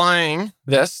me flying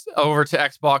this over to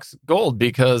Xbox Gold,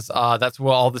 because that's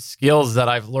where all the skills that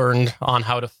I've learned on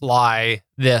how to fly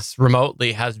this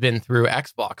remotely has been through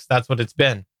Xbox. That's what it's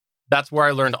been. That's where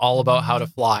I learned all about how to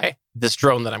fly this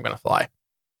drone that I'm going to fly.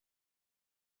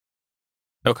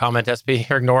 No comment, SP.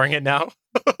 You're ignoring it now.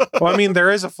 Well, I mean, there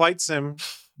is a flight sim.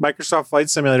 Microsoft Flight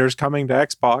Simulator is coming to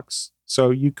Xbox, so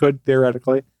you could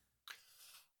theoretically.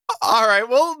 All right.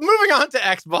 Well, moving on to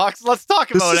Xbox, let's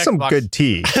talk about Xbox. This is some good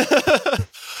tea.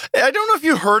 I don't know if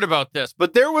you heard about this,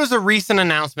 but there was a recent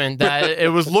announcement that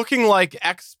it was looking like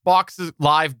Xbox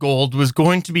Live Gold was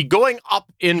going to be going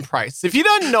up in price. If you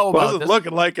didn't know about this,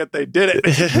 looking like it, they did it.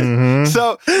 Mm-hmm.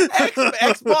 So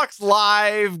Xbox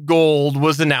Live Gold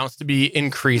was announced to be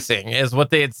increasing, is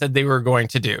what they had said they were going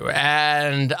to do.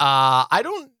 And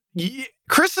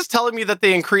Chris is telling me that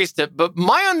they increased it, but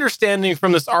my understanding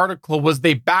from this article was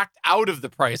they backed out of the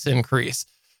price increase.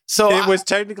 So it was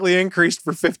technically increased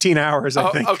for 15 hours, I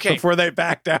think, before they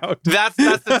backed out. That's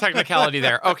the technicality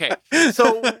there. Okay.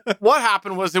 So what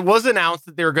happened was it was announced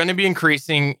that they were going to be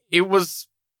increasing. It was,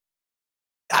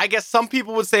 I guess some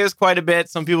people would say it was quite a bit.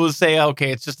 Some people would say,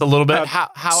 okay, it's just a little bit.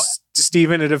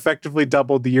 Stephen, it effectively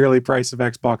doubled the yearly price of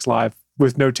Xbox Live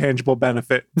with no tangible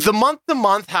benefit. The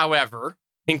month-to-month, however,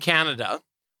 in Canada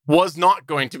was not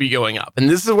going to be going up. And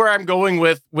this is where I'm going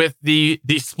with the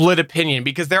split opinion,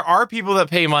 because there are people that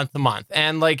pay month to month.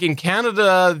 And like in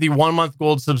Canada, the 1 month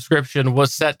gold subscription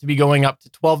was set to be going up to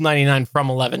 $12.99 from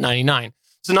 $11.99.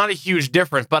 So not a huge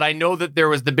difference, but I know that there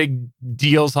was the big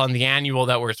deals on the annual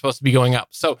that were supposed to be going up.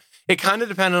 So it kind of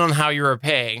depended on how you were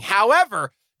paying.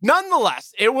 However,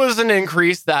 nonetheless, it was an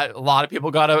increase that a lot of people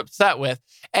got upset with.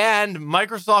 And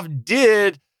Microsoft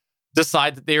did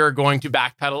decide that they are going to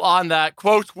backpedal on that.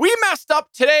 Quote, "We messed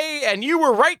up today and you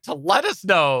were right to let us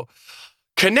know.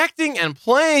 Connecting and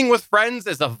playing with friends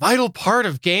is a vital part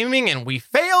of gaming, and we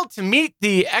failed to meet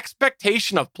the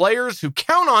expectation of players who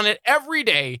count on it every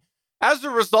day. As a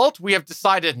result, we have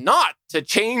decided not to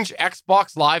change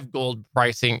Xbox Live Gold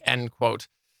pricing," end quote.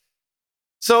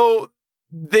 So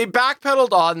they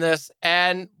backpedaled on this,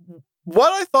 and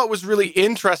what I thought was really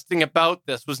interesting about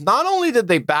this was not only did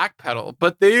they backpedal,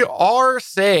 but they are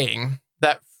saying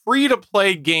that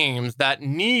free-to-play games that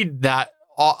need that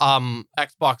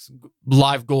Xbox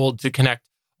Live Gold to connect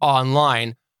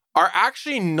online are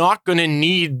actually not going to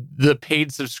need the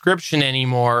paid subscription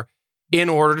anymore in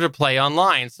order to play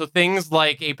online. So things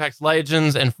like Apex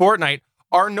Legends and Fortnite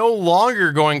are no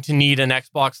longer going to need an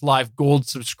Xbox Live Gold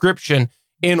subscription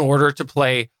in order to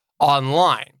play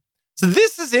online. So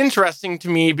this is interesting to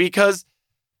me because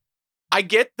I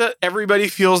get that everybody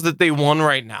feels that they won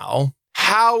right now.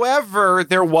 However,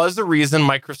 there was a reason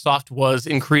Microsoft was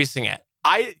increasing it.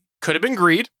 I could have been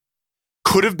greed,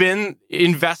 could have been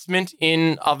investment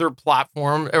in other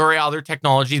platform or other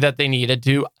technology that they needed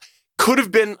to, could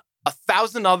have been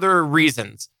 1,000 other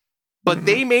reasons, but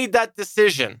they made that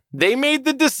decision. They made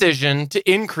the decision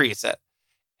to increase it.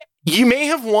 You may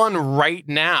have won right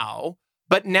now,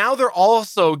 but now they're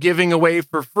also giving away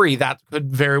for free. That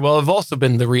could very well have also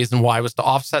been the reason why, was to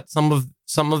offset some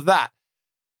of that.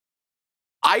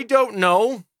 I don't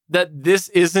know that this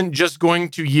isn't just going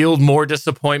to yield more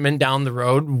disappointment down the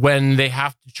road when they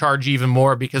have to charge even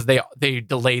more because they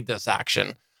delayed this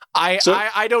action.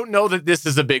 I don't know that this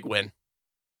is a big win.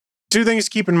 Two things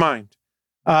to keep in mind.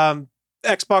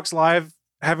 Xbox Live,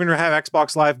 having to have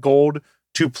Xbox Live Gold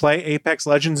to play Apex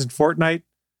Legends and Fortnite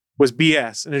was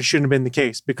BS, and it shouldn't have been the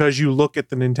case, because you look at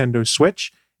the Nintendo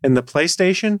Switch and the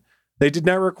PlayStation, they did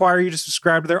not require you to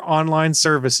subscribe to their online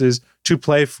services to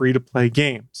play free-to-play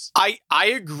games. I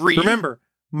agree. Remember,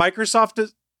 Microsoft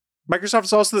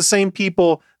is also the same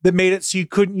people that made it so you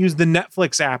couldn't use the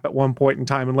Netflix app at one point in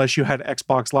time unless you had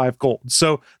Xbox Live Gold.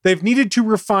 So they've needed to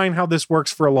refine how this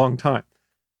works for a long time.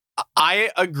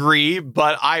 I agree,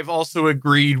 but I've also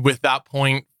agreed with that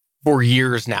point for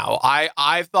years now.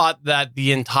 I've thought that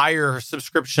the entire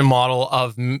subscription model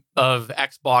of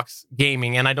Xbox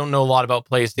gaming, and I don't know a lot about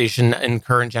PlayStation and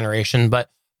current generation,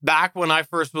 but back when I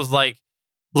first was like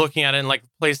looking at it in like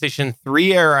PlayStation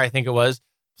 3 era, I think it was,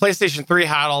 PlayStation 3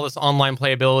 had all this online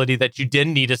playability that you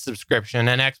didn't need a subscription,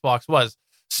 and Xbox was.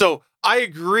 So I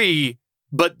agree,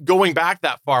 but going back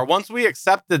that far, once we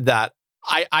accepted that,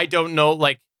 I don't know,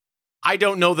 like, I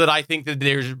don't know that I think that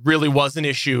there really was an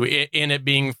issue in it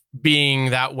being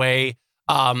that way,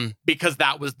 because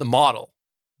that was the model.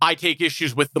 I take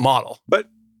issues with the model. But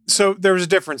so there was a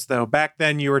difference, though. Back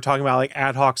then, you were talking about like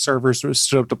ad hoc servers that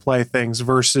stood up to play things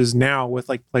versus now with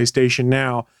like PlayStation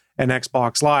Now and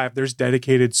Xbox Live. There's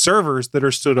dedicated servers that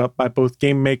are stood up by both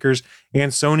game makers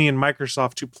and Sony and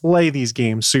Microsoft to play these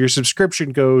games. So your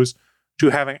subscription goes to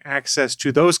having access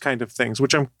to those kind of things,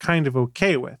 which I'm kind of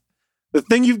okay with. The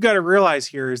thing you've got to realize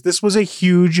here is this was a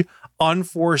huge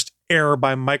unforced error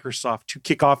by Microsoft to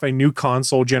kick off a new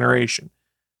console generation.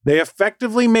 They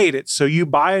effectively made it so you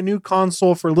buy a new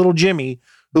console for little Jimmy,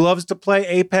 who loves to play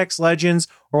Apex Legends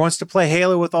or wants to play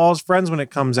Halo with all his friends when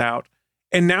it comes out.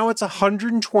 And now it's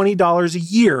 $120 a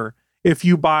year if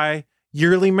you buy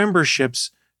yearly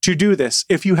memberships to do this,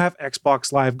 if you have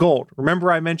Xbox Live Gold.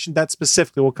 Remember, I mentioned that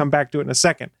specifically. We'll come back to it in a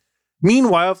second.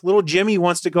 Meanwhile, if little Jimmy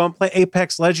wants to go and play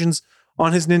Apex Legends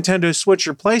on his Nintendo Switch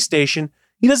or PlayStation,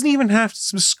 he doesn't even have to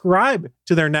subscribe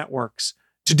to their networks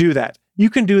to do that. You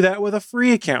can do that with a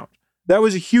free account. That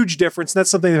was a huge difference. And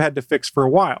that's something they've had to fix for a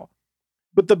while.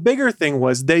 But the bigger thing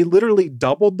was they literally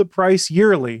doubled the price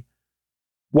yearly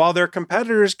while their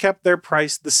competitors kept their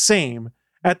price the same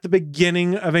at the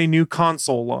beginning of a new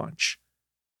console launch.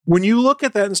 When you look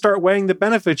at that and start weighing the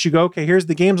benefits, you go, okay, here's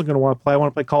the games I'm going to want to play. I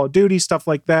want to play Call of Duty, stuff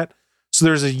like that. So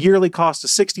there's a yearly cost of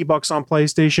 $60 on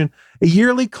PlayStation, a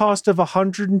yearly cost of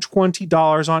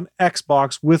 $120 on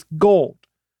Xbox with Gold.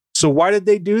 So why did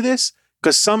they do this?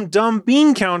 Because some dumb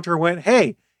bean counter went,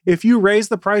 hey, if you raise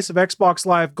the price of Xbox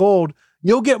Live Gold,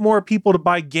 you'll get more people to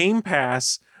buy Game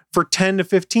Pass for $10 to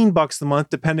 $15 a month,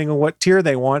 depending on what tier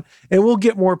they want, and we'll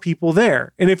get more people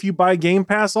there. And if you buy Game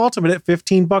Pass Ultimate at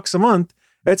 $15 a month,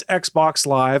 it's Xbox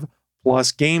Live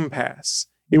plus Game Pass.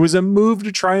 It was a move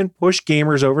to try and push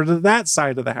gamers over to that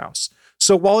side of the house.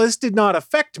 So while this did not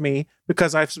affect me,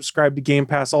 because I've subscribed to Game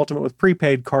Pass Ultimate with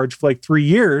prepaid cards for like 3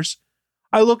 years,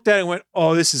 I looked at it and went,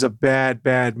 oh, this is a bad,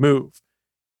 bad move.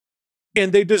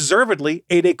 And they deservedly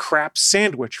ate a crap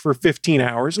sandwich for 15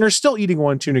 hours and are still eating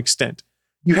one to an extent.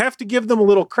 You have to give them a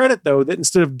little credit, though, that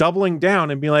instead of doubling down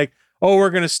and being like, oh, we're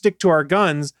going to stick to our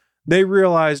guns. They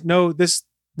realized, no, this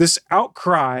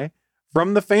outcry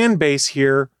from the fan base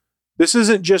here, this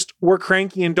isn't just we're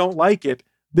cranky and don't like it.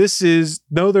 This is,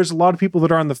 no, there's a lot of people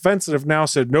that are on the fence that have now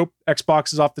said, nope,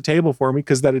 Xbox is off the table for me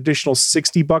because that additional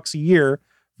 $60 a year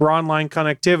for online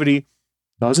connectivity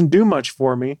doesn't do much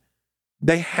for me.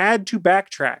 They had to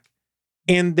backtrack,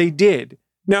 and they did.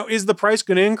 Now, is the price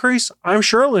going to increase? I'm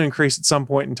sure it'll increase at some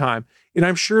point in time, and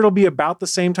I'm sure it'll be about the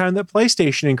same time that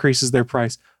PlayStation increases their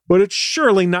price, but it's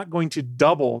surely not going to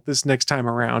double this next time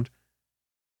around.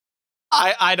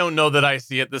 I don't know that I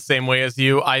see it the same way as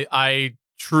you. I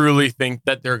truly think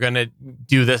that they're going to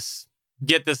do this,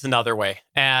 get this another way.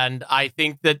 And I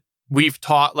think that we've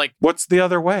taught, like... What's the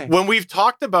other way? When we've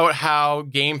talked about how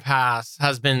Game Pass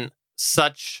has been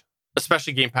such,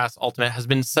 especially Game Pass Ultimate, has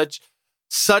been such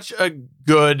a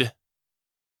good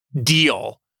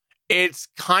deal, it's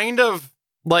kind of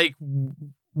like,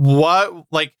 what,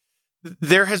 like,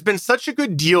 there has been such a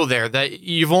good deal there that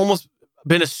you've almost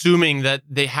been assuming that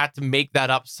they had to make that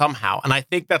up somehow. And I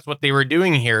think that's what they were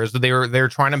doing here, is they were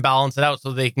trying to balance it out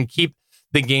so they can keep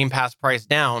the Game Pass price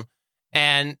down.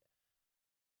 And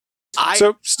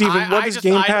so, Stephen, what does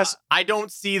Game Pass... I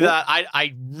don't see that.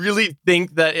 I really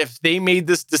think that if they made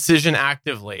this decision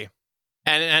actively,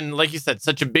 and like you said,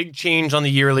 such a big change on the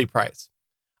yearly price,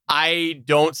 I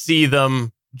don't see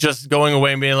them just going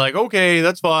away and being like, okay,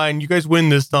 that's fine. You guys win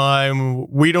this time.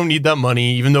 We don't need that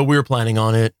money, even though we were planning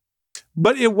on it.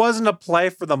 But it wasn't a play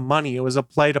for the money. It was a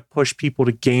play to push people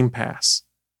to Game Pass.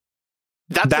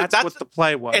 That's what the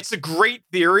play was. It's a great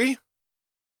theory.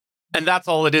 And that's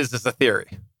all it is a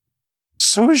theory.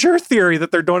 So is your theory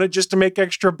that they're doing it just to make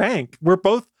extra bank. We're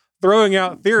both throwing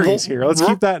out theories here. Let's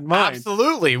keep that in mind.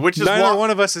 Absolutely. Which is neither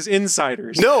one of us is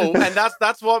insiders. No, and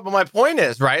that's what my point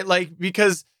is, right? Like,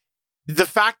 because the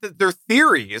fact that they're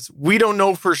theories, we don't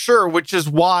know for sure, which is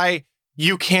why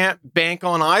you can't bank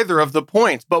on either of the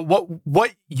points. But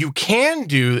what you can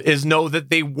do is know that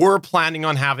they were planning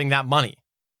on having that money.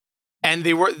 And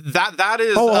they were that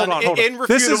is hold on. Irrefutable.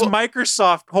 This is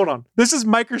Microsoft. Hold on. This is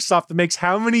Microsoft that makes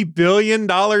how many $1 billion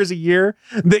a year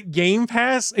that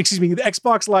the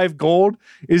Xbox Live Gold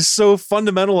is so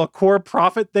fundamental, a core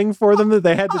profit thing for them that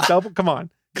they had to double. Come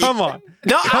on. No,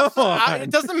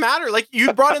 it doesn't matter. Like,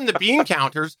 you brought in the bean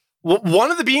counters. One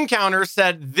of the bean counters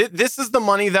said, "This is the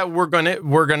money that we're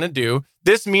gonna do.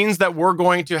 This means that we're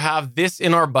going to have this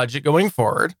in our budget going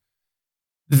forward."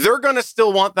 They're going to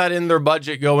still want that in their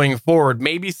budget going forward,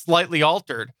 maybe slightly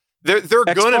altered. They're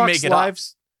going to make it up.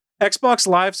 Xbox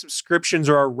Live subscriptions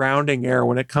are a rounding error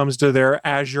when it comes to their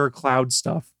Azure cloud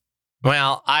stuff.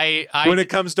 Well, when it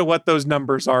comes to what those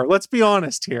numbers are, let's be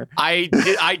honest here. I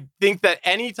think that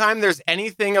anytime there's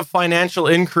anything of financial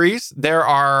increase, there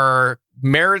are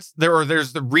merits.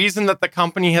 There's the reason that the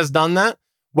company has done that,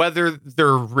 whether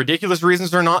they're ridiculous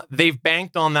reasons or not. They've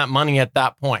banked on that money at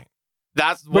that point.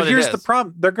 That's what it is. But here's the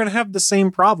problem. They're going to have the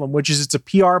same problem, which is it's a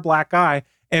PR black eye,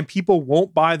 and people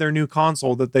won't buy their new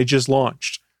console that they just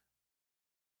launched.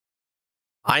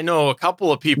 I know a couple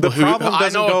of people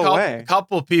a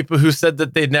couple of people who said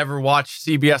that they'd never watched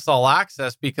CBS All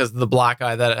Access because of the black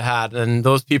eye that it had, and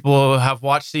those people have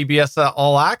watched CBS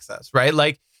All Access, right?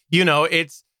 Like,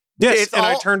 it's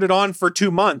I turned it on for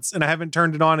 2 months, and I haven't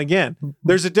turned it on again.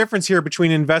 There's a difference here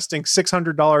between investing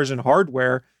 $600 in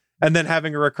hardware and then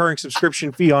having a recurring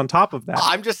subscription fee on top of that.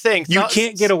 I'm just saying, you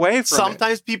can't get away from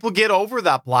sometimes it. People get over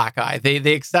that black eye. They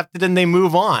accept it and they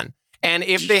move on. And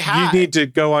if they have... You need to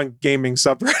go on gaming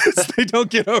subreddits. They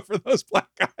don't get over those black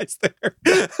eyes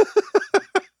there.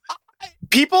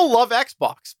 People love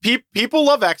Xbox. People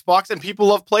love Xbox and people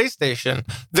love PlayStation.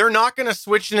 They're not going to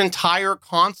switch an entire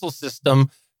console system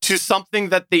to something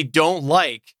that they don't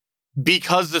like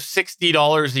because of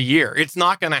 $60 a year. It's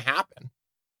not going to happen.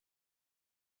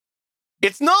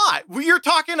 It's not. You're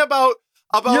talking about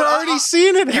you're already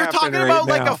seeing it. You're talking about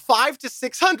like a $500 to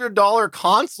 $600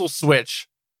 console switch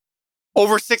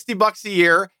over $60 a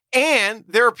year, and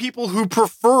there are people who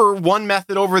prefer one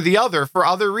method over the other for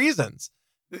other reasons.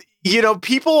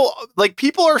 People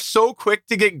are so quick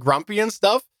to get grumpy and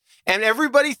stuff, and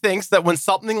everybody thinks that when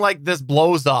something like this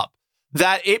blows up,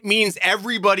 that it means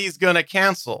everybody's going to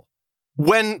cancel.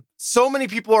 When so many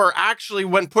people are actually,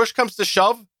 when push comes to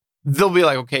shove, they'll be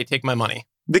like, okay, take my money.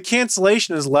 The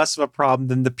cancellation is less of a problem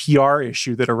than the PR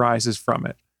issue that arises from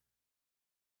it.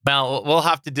 Well, we'll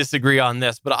have to disagree on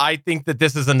this, but I think that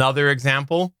this is another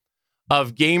example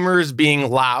of gamers being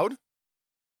loud,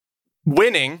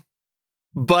 winning,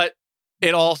 but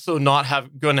it also not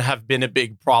going to have been a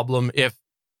big problem if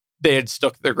they had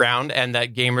stuck their ground, and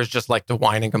that gamers just like to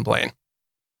whine and complain.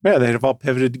 Yeah, they'd have all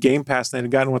pivoted to Game Pass and they'd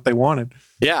have gotten what they wanted.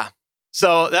 Yeah.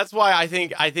 So that's why I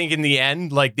think in the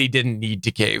end, like, they didn't need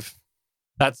to cave.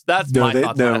 That's my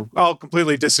thoughts on it. I'll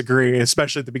completely disagree,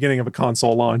 especially at the beginning of a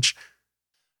console launch.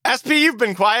 SP, you've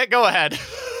been quiet. Go ahead.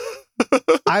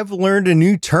 I've learned a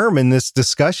new term in this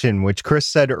discussion, which Chris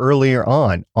said earlier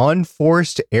on: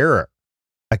 unforced error,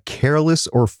 a careless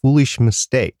or foolish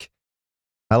mistake.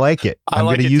 I like it. I'm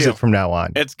going to use it from now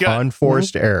on. It's good.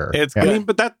 Unforced error. It's good. I mean,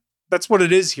 but that's what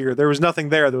it is here. There was nothing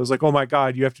there that was like, oh my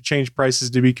God, you have to change prices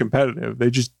to be competitive.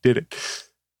 They just did it.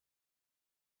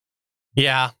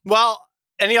 Yeah. Well,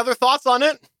 any other thoughts on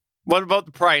it? What about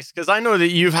the price? Because I know that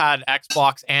you've had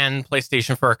Xbox and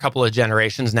PlayStation for a couple of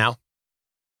generations now.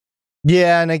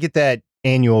 Yeah, and I get that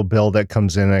annual bill that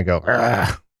comes in. And I go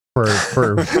for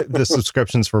the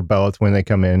subscriptions for both when they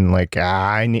come in. Like,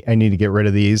 I need to get rid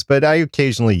of these, but I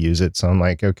occasionally use it, so I'm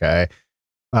like, okay.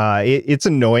 It's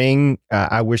annoying.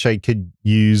 I wish I could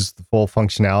use the full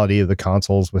functionality of the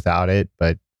consoles without it,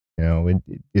 but you know,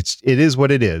 it is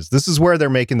what it is. This is where they're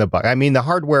making the buck. I mean, the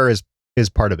hardware is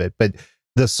part of it, but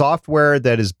the software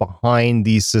that is behind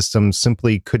these systems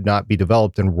simply could not be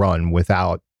developed and run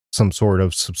without some sort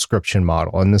of subscription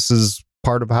model. And this is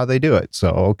part of how they do it. So,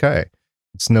 okay.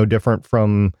 It's no different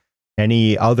from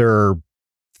any other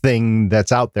thing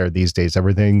that's out there these days.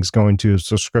 Everything's going to a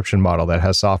subscription model that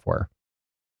has software.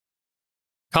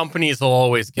 Companies will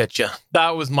always get you.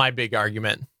 That was my big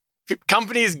argument.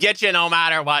 Companies get you no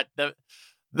matter what.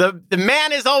 The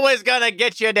man is always going to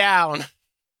get you down.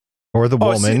 Or the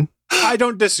woman. See, I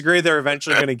don't disagree. They're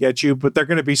eventually going to get you, but they're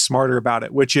going to be smarter about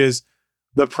it, which is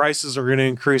the prices are going to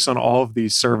increase on all of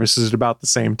these services at about the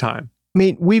same time. I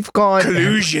mean, we've gone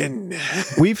collusion.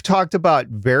 We've talked about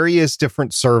various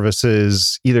different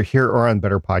services, either here or on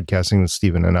Better Podcasting with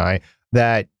Stephen and I,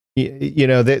 that, you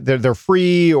know, they're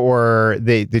free or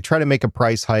they try to make a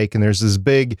price hike. And there's this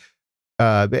big,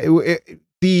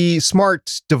 the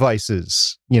smart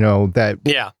devices, you know,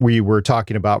 that we were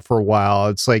talking about for a while.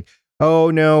 It's like,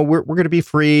 oh no, we're going to be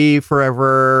free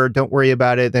forever. Don't worry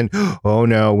about it. Then, oh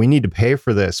no, we need to pay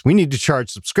for this. We need to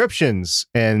charge subscriptions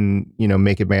and, you know,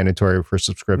 make it mandatory for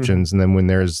subscriptions. Mm-hmm. And then when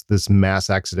there's this mass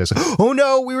exodus, oh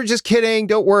no, we were just kidding.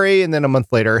 Don't worry. And then a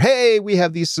month later, hey, we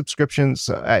have these subscriptions.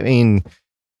 I mean,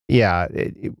 yeah,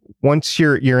 once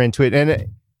you're into it,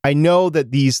 and I know that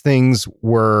these things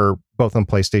were both on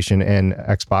PlayStation and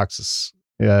Xbox's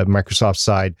Microsoft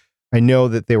side. I know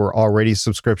that they were already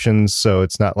subscriptions, so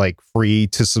it's not like free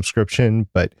to subscription,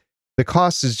 but the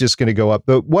cost is just going to go up.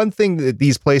 The one thing that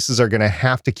these places are going to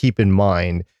have to keep in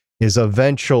mind is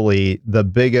eventually the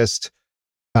biggest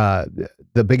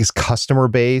customer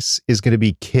base is going to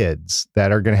be kids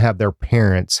that are going to have their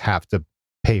parents have to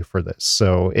pay for this.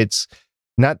 So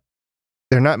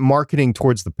they're not marketing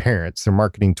towards the parents, they're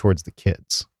marketing towards the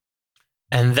kids.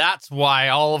 And that's why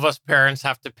all of us parents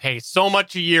have to pay so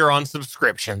much a year on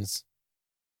subscriptions.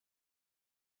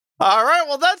 All right,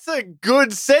 well, that's a good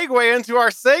segue into our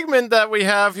segment that we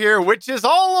have here, which is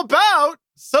all about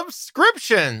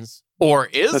subscriptions. Or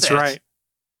is it? That's right.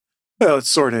 Well, it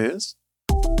sort of is.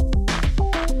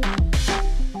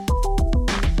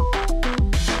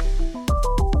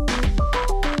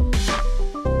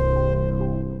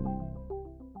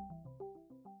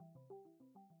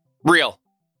 Real.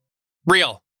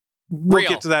 We'll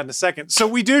get to that in a second. So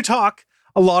we do talk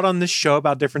a lot on this show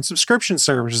about different subscription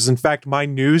services. In fact, my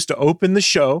news to open the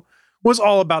show was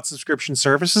all about subscription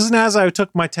services. And as I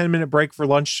took my 10-minute break for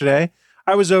lunch today,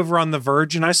 I was over on The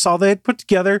Verge and I saw they had put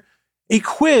together a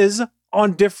quiz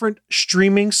on different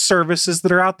streaming services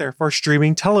that are out there for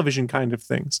streaming television kind of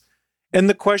things. And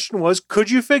the question was, could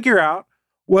you figure out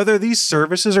whether these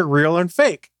services are real and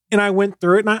fake? And I went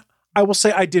through it, and I will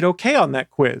say I did okay on that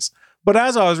quiz. But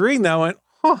as I was reading that, I went,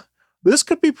 this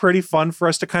could be pretty fun for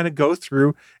us to kind of go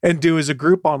through and do as a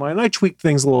group online. I tweaked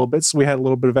things a little bit, so we had a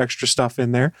little bit of extra stuff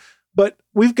in there. But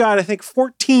we've got, I think,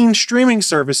 14 streaming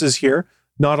services here,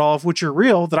 not all of which are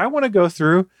real, that I want to go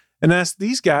through and ask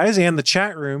these guys and the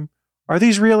chat room, are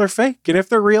these real or fake? And if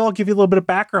they're real, I'll give you a little bit of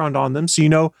background on them so you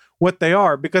know what they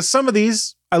are. Because some of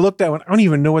these I looked at and went, I don't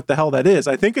even know what the hell that is.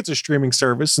 I think it's a streaming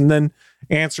service, and then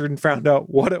answered and found out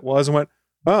what it was and went,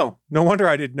 oh, no wonder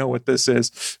I didn't know what this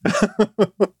is.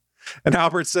 And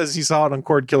Albert says he saw it on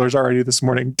Cord Killers already this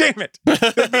morning. Damn it!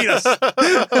 They beat us.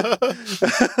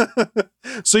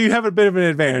 So you have a bit of an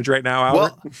advantage right now, Albert.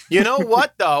 Well, you know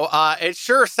what, though? It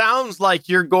sure sounds like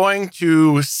you're going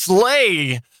to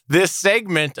slay this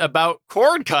segment about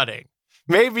cord cutting.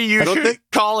 Maybe you should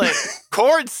call it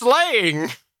cord slaying.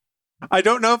 I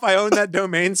don't know if I own that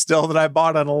domain still that I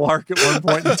bought on a lark at one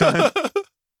point in time.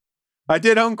 I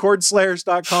did own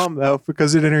CordSlayers.com though,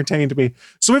 because it entertained me.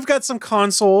 So we've got some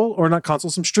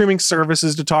some streaming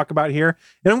services to talk about here.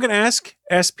 And I'm going to ask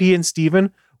SP and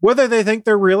Steven whether they think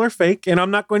they're real or fake. And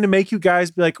I'm not going to make you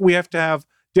guys be like, we have to have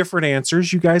different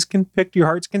answers. You guys can pick to your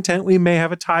heart's content. We may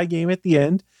have a tie game at the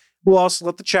end. We'll also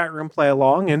let the chat room play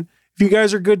along. And if you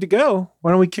guys are good to go,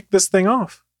 why don't we kick this thing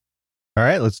off? All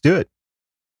right, let's do it.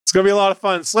 It's going to be a lot of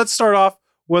fun. So let's start off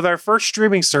with our first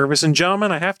streaming service. And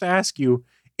gentlemen, I have to ask you,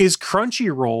 is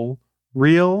Crunchyroll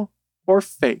real or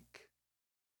fake?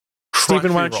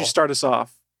 Steven, why don't you start us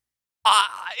off?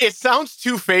 It sounds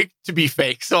too fake to be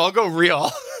fake, so I'll go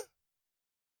real.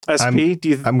 SP,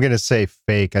 I'm going to say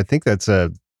fake. I think that's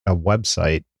a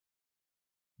website.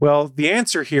 Well, the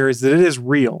answer here is that it is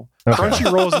real. Okay.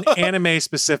 Crunchyroll is an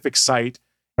anime-specific site.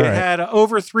 It had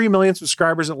over 3 million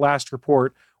subscribers at last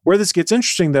report. Where this gets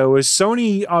interesting, though, is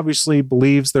Sony obviously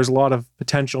believes there's a lot of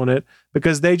potential in it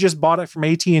because they just bought it from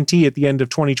AT&T at the end of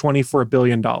 2020 for $1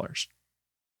 billion.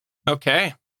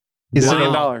 Okay. Is $1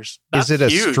 it billion. Is it a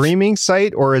huge. streaming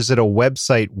site or is it a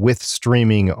website with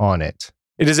streaming on it?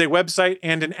 It is a website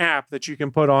and an app that you can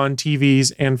put on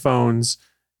TVs and phones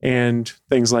and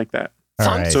things like that. All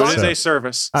right, So it is a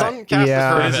service.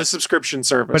 Yeah. It is a subscription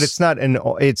service. But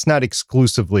it's not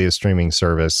exclusively a streaming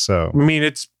service. So I mean,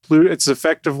 it's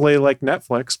effectively like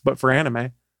Netflix, but for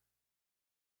anime.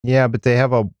 yeah, but they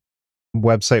have a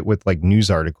website with like news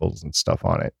articles and stuff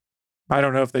on it. I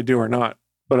don't know if they do or not,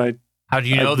 but How do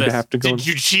you know would this? have to go Did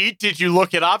you cheat? Did you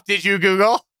look it up? Did you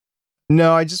Google?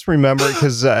 No, I just remember it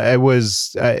because it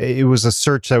was a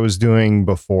search I was doing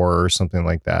before or something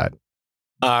like that.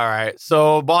 All right.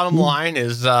 So bottom line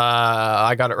is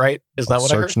I got it right. Is that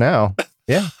what I heard? Search now?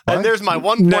 Yeah. And fine. there's my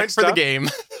 1 point Next for the up. game.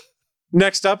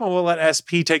 Next up, and we'll let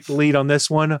SP take the lead on this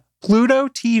one. Pluto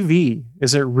TV.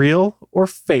 Is it real or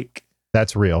fake?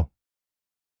 That's real.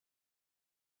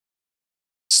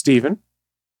 Steven?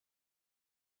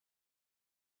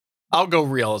 I'll go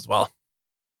real as well.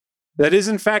 That is,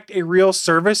 in fact, a real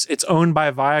service. It's owned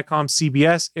by Viacom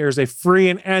CBS. There's a free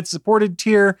and ad-supported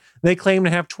tier. They claim to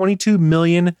have 22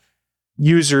 million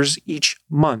users each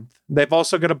month. They've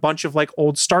also got a bunch of like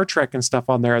old Star Trek and stuff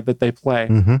on there that they play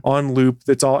on loop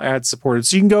that's all ad-supported.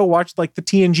 So you can go watch like the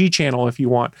TNG channel if you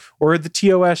want, or the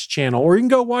TOS channel, or you can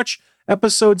go watch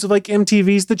episodes of like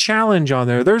MTV's The Challenge on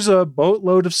there. There's a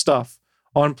boatload of stuff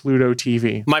on Pluto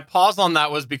TV. My pause on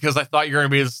that was because I thought you were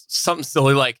going to be something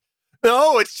silly like,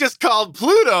 no, it's just called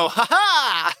Pluto. Ha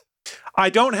ha! I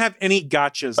don't have any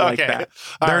gotchas like Okay. that.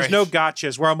 All There's right. no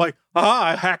gotchas where I'm like,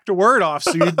 I hacked a word off,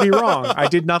 so you'd be wrong. I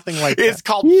did nothing like It's that.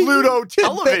 called Pluto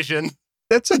Television.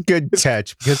 That's a good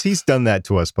catch because he's done that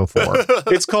to us before.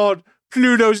 It's called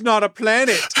Pluto's Not a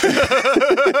Planet.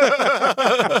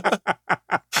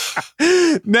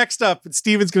 Next up,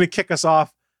 Steven's going to kick us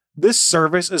off. This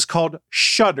service is called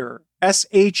Shudder.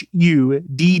 Shudder.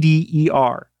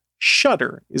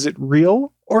 Shudder. Is it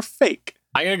real or fake?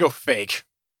 I'm going to go fake.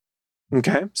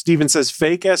 Okay. Steven says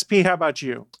fake. SP, how about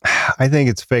you? I think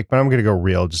it's fake, but I'm going to go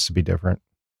real just to be different.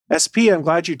 SP, I'm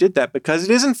glad you did that because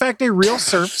it is in fact a real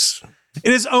service.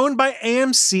 It is owned by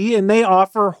AMC and they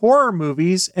offer horror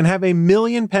movies and have 1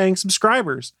 million paying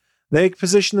subscribers. They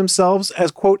position themselves as,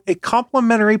 quote, a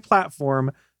complementary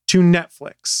platform to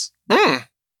Netflix.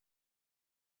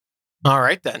 All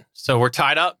right, then. So we're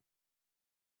tied up.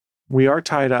 We are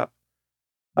tied up.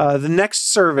 The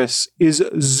next service is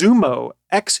Xumo,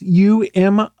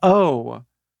 Xumo.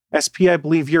 SP, I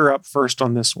believe you're up first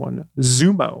on this one.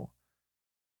 Xumo.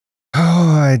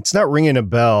 Oh, it's not ringing a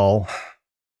bell,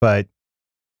 but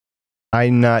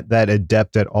I'm not that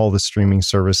adept at all the streaming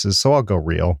services, so I'll go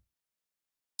real.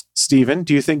 Steven,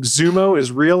 do you think Xumo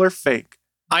is real or fake?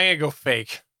 I'm going to go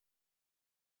fake.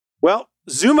 Well,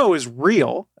 Xumo is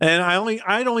real, and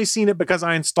I'd only seen it because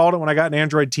I installed it when I got an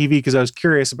Android TV because I was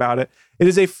curious about it. It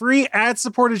is a free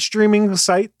ad-supported streaming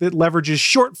site that leverages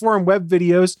short-form web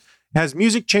videos, has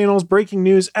music channels, breaking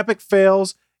news, epic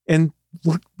fails, and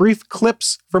brief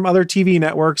clips from other TV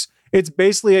networks. It's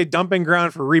basically a dumping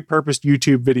ground for repurposed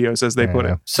YouTube videos, as they put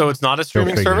it. So it's not a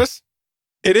streaming figure. service?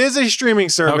 It is a streaming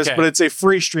service, Okay. but it's a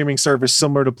free streaming service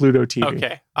similar to Pluto TV.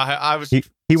 Okay. I was...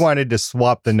 He wanted to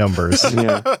swap the numbers.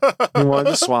 Yeah, we wanted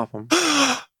to swap them.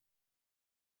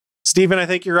 Steven, I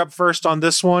think you're up first on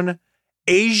this one.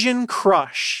 Asian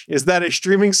Crush. Is that a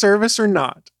streaming service or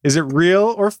not? Is it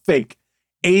real or fake?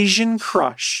 Asian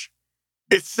Crush.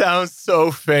 It sounds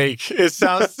so fake. It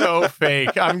sounds so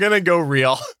fake. I'm going to go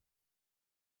real.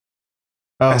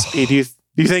 Oh. SP, do you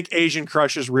think Asian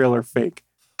Crush is real or fake?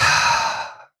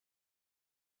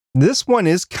 This one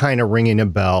is kind of ringing a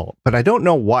bell, but I don't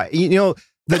know why. You know,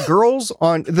 the girls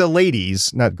on the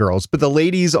ladies, not girls, but the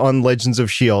ladies on Legends of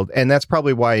S.H.I.E.L.D. And that's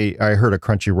probably why I heard of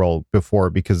Crunchyroll before,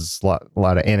 because a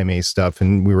lot of anime stuff.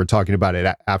 And we were talking about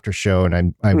it after show.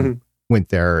 And I went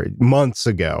there months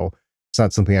ago. It's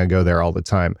not something I go there all the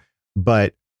time.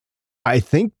 But I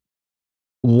think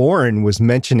Lauren was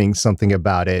mentioning something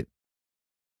about it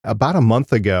about a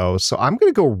month ago. So I'm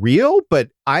going to go real, but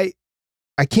I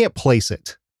can't place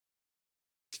it.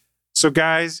 So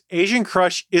guys, Asian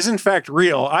Crush is in fact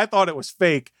real. I thought it was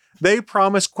fake. They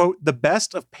promise, quote, the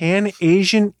best of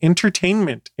Pan-Asian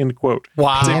entertainment, end quote.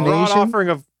 Wow.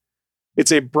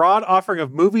 It's a broad offering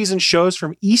of movies and shows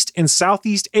from East and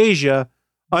Southeast Asia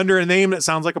under a name that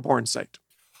sounds like a porn site.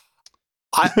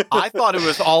 I thought it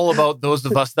was all about those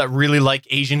of us that really like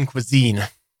Asian cuisine.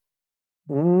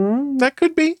 That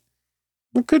could be.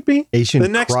 It could be.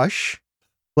 Asian Crush?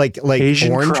 Like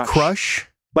Asian Orange Crush?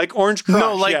 Like Orange Crush.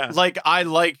 No, like I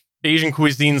like Asian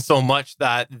cuisine so much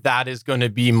that is going to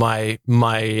be my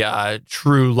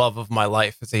true love of my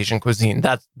life is Asian cuisine.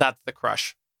 That's the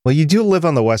crush. Well, you do live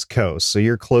on the West Coast, so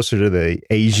you're closer to the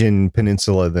Asian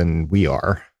peninsula than we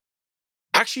are.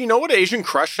 Actually, you know what Asian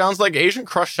Crush sounds like? Asian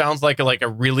Crush sounds like a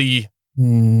really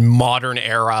modern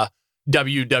era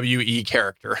WWE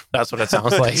character. That's what it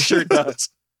sounds like. It sure does.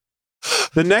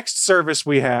 The next service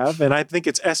we have, and I think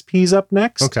it's SP's up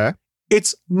next. Okay.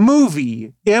 It's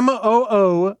Movie.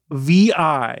 MOOVI.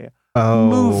 Oh,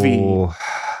 Movie.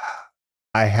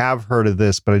 I have heard of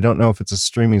this, but I don't know if it's a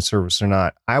streaming service or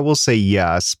not. I will say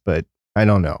yes, but I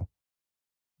don't know.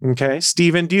 Okay.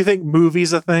 Steven, do you think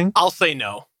Movie's a thing? I'll say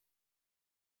no.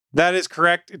 That is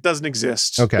correct. It doesn't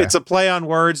exist. Okay. It's a play on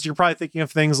words. You're probably thinking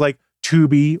of things like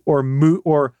Tubi or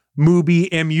Mubi,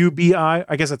 M-U-B-I.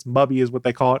 I guess that's Mubby is what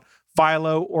they call it.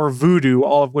 Philo or Voodoo,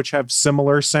 all of which have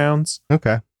similar sounds.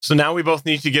 Okay. So now we both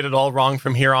need to get it all wrong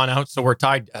from here on out, so we're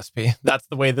tied, SP. That's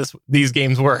the way these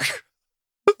games work.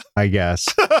 I guess.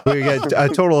 We got a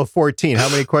total of 14. How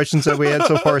many questions have we had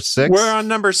so far? 6? We're on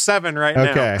number 7 right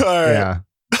now. Okay. All right. Yeah.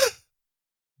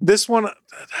 This one,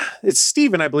 it's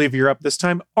Steven, I believe you're up this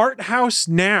time. Art House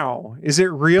Now. Is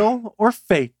it real or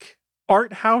fake?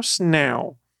 Art House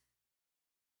Now.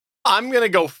 I'm going to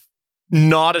go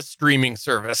not a streaming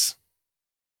service.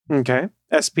 Okay.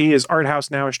 SP, is Art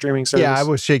House Now a streaming service? Yeah, I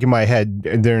was shaking my head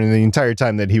during the entire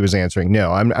time that he was answering.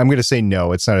 No, I'm going to say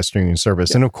no, it's not a streaming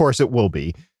service. Yeah. And of course it will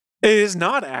be. It is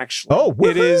not actually. Oh,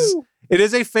 woohoo! It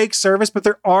is a fake service, but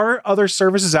there are other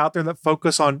services out there that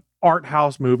focus on art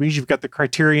house movies. You've got the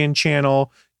Criterion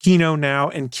Channel, Kino Now,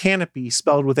 and Canopy,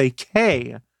 spelled with a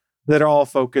K, that all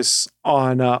focus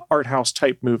on art house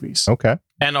type movies. Okay.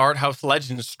 And Art House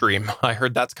Legends stream. I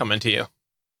heard that's coming to you.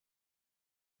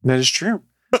 That is true.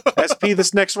 SP,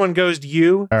 this next one goes to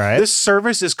you. All right. This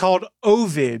service is called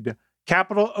Ovid.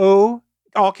 Capital O,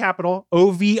 all capital,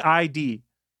 O-V-I-D.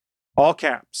 All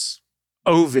caps.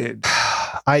 Ovid.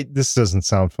 This doesn't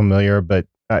sound familiar, but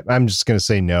I'm just going to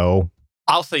say no.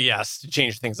 I'll say yes to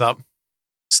change things up.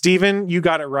 Steven, you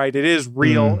got it right. It is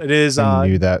real. It is. I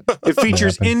knew that. It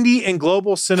features indie and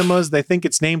global cinemas. They think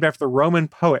it's named after the Roman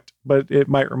poet, but it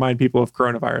might remind people of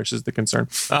coronavirus is the concern.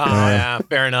 Oh, yeah,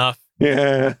 fair enough.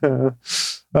 Yeah.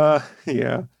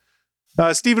 Yeah.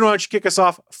 Steven, why don't you kick us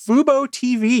off? Fubo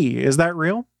TV. Is that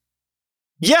real?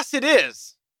 Yes, it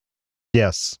is.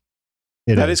 Yes.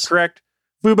 That is correct.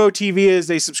 Fubo TV is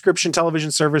a subscription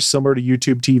television service similar to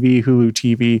YouTube TV, Hulu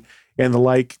TV, and the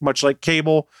like. Much like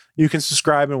cable, you can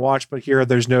subscribe and watch, but here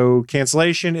there's no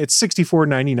cancellation. It's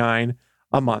 $64.99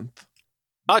 a month.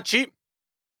 Not cheap.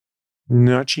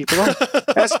 Not cheap at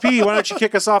all. SP, why don't you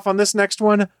kick us off on this next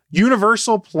one?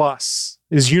 Universal Plus.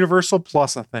 Is Universal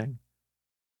Plus a thing?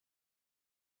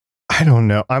 I don't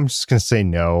know. I'm just going to say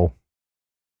no.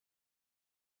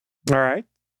 All right.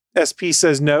 SP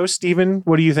says no. Steven,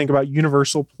 what do you think about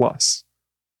Universal Plus?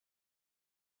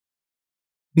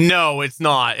 No, it's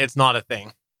not. It's not a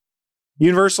thing.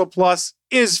 Universal Plus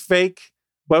is fake,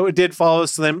 but it did follow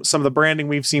some of the branding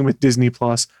we've seen with Disney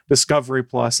Plus, Discovery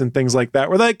Plus, and things like that,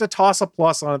 where they like to toss a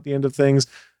plus on at the end of things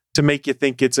to make you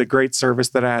think it's a great service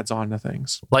that adds on to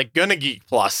things. Like Gonna Geek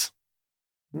Plus.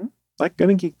 Like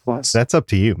Gonna Geek Plus. That's up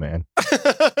to you, man.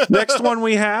 Next one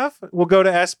we have, we'll go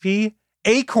to SP.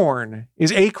 Acorn.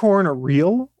 Is Acorn a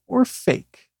real or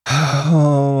fake?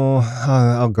 Oh,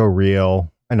 I'll go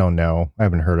real. I don't know. I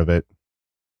haven't heard of it.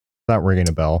 Not ringing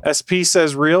a bell. SP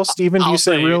says real. Steven, do you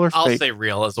say real or fake? I'll say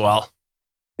real as well.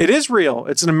 It is real.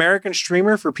 It's an American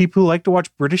streamer for people who like to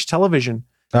watch British television.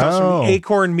 It comes from the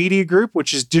Acorn Media Group,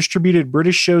 which has distributed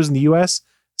British shows in the U.S.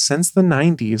 since the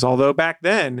 90s, although back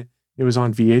then it was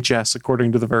on VHS,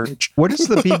 according to The Verge. What is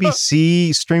the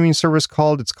BBC streaming service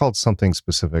called? It's called something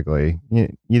specifically.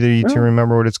 Either you two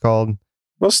remember what it's called?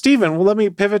 Well, Steven, let me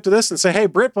pivot to this and say, hey,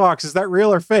 BritBox, is that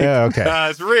real or fake? Yeah, okay.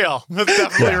 It's real. It's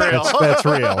definitely real. That's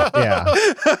real.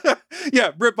 Yeah.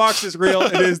 Yeah, BritBox is real.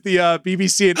 It is the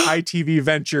BBC and ITV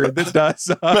venture that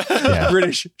does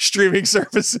British streaming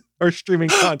service or streaming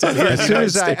content here in the As soon United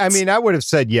as States. I would have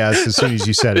said yes as soon as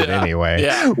you said it anyway.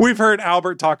 Yeah. We've heard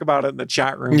Albert talk about it in the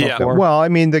chat room Yeah. before. Well, I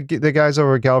mean, the guys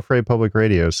over at Gallifrey Public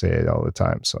Radio say it all the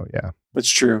time. So, yeah.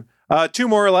 That's true. 2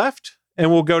 more left,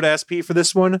 and we'll go to SP for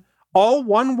this one. All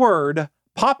one word,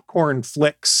 popcorn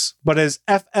flicks, but as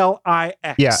FLIX.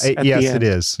 Yeah. Yes, it it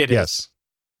is. It yes. is.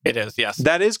 It is, yes.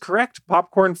 That is correct.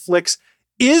 Popcorn flicks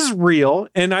is real.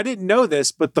 And I didn't know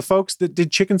this, but the folks that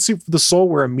did Chicken Soup for the Soul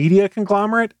were a media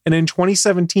conglomerate. And in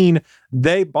 2017,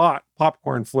 they bought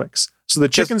Popcorn Flicks. So the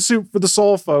Chicken Soup for the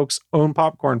Soul folks own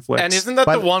Popcorn Flicks. And isn't that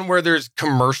the one where there's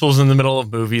commercials in the middle of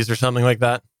movies or something like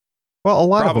that? Well, a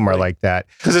lot of them are Probably. like that.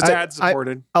 Because it's ad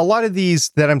supported. A lot of these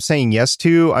that I'm saying yes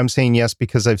to, I'm saying yes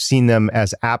because I've seen them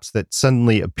as apps that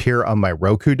suddenly appear on my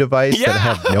Roku device that I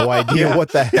have no idea what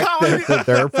the heck they're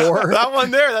there for. That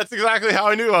one there, that's exactly how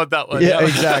I knew about that one. Yeah,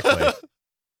 exactly.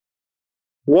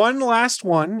 One last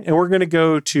one, and we're going to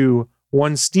go to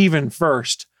one Steven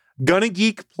first. Gonna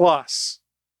Geek Plus.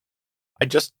 I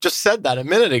just said that a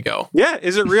minute ago. Yeah,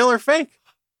 is it real or fake?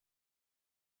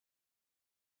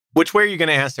 Which way are you going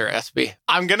to answer, SB?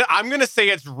 I'm gonna say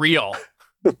it's real.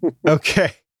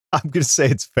 Okay. I'm going to say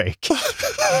it's fake.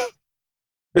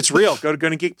 It's real. Go to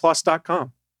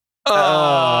gonnageekplus.com.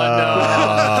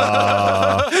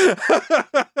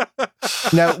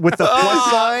 Now, with the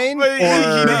plus sign, but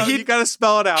or... You got to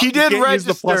spell it out. He You did can't use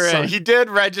the plus register sign. it. He did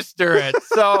register it.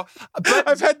 So, but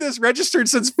I've had this registered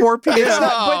since 4 p.m. It's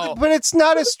not, but it's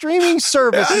not a streaming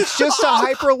service. It's just a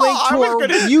hyperlink to our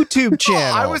YouTube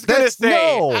channel. I was going to say,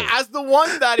 no. as the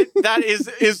one that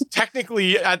is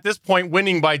technically at this point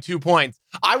winning by 2 points,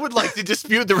 I would like to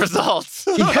dispute the results.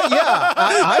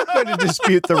 I'm going to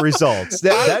dispute the results.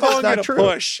 That is not true.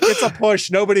 Push. It's a push.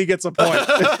 Nobody gets a point.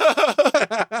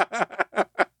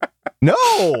 No,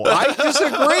 I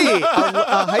disagree.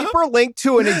 A hyperlink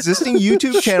to an existing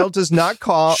YouTube channel does not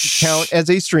count as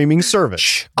a streaming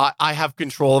service. I have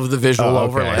control of the visual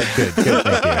overlay. Good, thank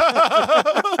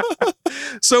you.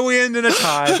 So we end in a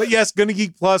tie. But yes, Gonna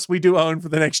Geek Plus we do own for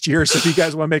the next year. So if you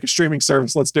guys want to make a streaming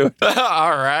service, let's do it.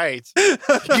 All right.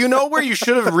 You know where you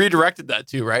should have redirected that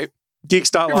to, right?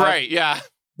 Geeks.live. Right, yeah.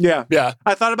 Yeah.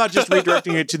 I thought about just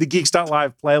redirecting it to the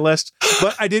Geeks.live playlist,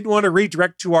 but I didn't want to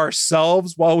redirect to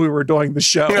ourselves while we were doing the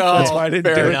show. That's why I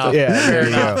didn't do enough. it. Yeah, Fair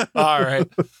enough. All right.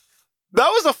 That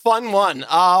was a fun one.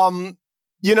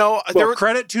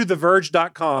 Credit to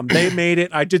TheVerge.com. They made it.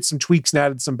 I did some tweaks and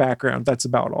added some background. That's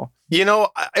about all.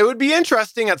 It would be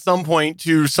interesting at some point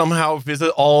to somehow visit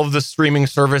all of the streaming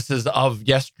services of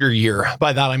yesteryear.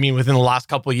 By that, I mean within the last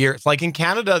couple of years. Like in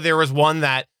Canada, there was one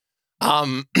that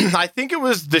I think it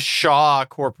was the Shaw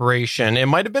Corporation. It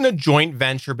might have been a joint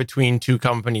venture between two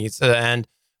companies,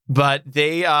 but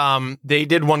they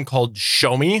did one called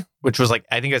Show Me, which was like,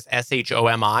 I think it's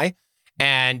SHOMI,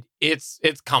 and it's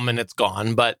come and it's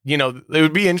gone. But it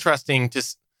would be interesting to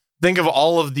think of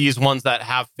all of these ones that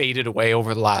have faded away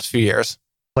over the last few years.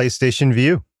 PlayStation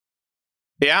View.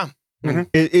 Yeah.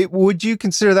 Mm-hmm. Would you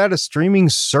consider that a streaming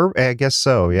service? I guess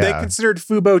so. Yeah. They considered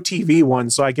Fubo TV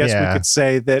one, so I guess we could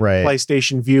say that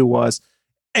PlayStation View was.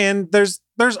 And there's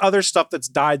other stuff that's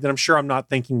died that I'm sure I'm not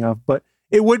thinking of, but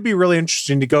it would be really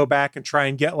interesting to go back and try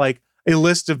and get like a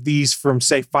list of these from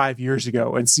say 5 years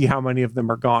ago and see how many of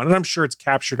them are gone. And I'm sure it's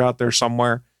captured out there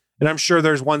somewhere. And I'm sure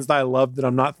there's ones that I love that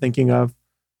I'm not thinking of.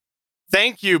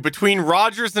 Thank you. Between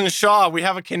Rogers and Shaw, we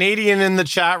have a Canadian in the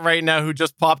chat right now who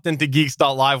just popped into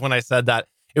Geeks.live when I said that.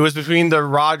 It was between the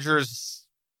Rogers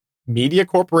Media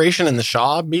Corporation and the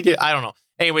Shaw Media. I don't know.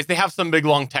 Anyways, they have some big,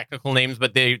 long technical names,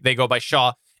 but they go by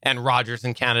Shaw and Rogers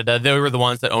in Canada. They were the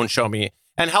ones that own Show Me.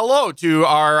 And hello to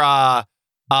our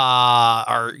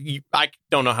I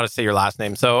don't know how to say your last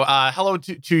name. So hello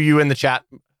to you in the chat,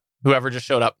 whoever just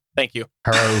showed up. Thank you.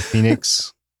 Hello,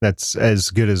 Phoenix. That's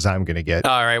as good as I'm going to get.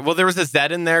 All right. Well, there was a Z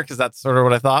in there because that's sort of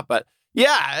what I thought. But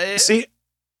yeah. See,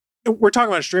 we're talking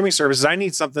about streaming services. I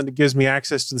need something that gives me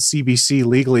access to the CBC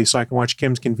legally so I can watch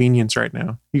Kim's Convenience right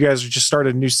now. You guys just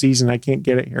started a new season. I can't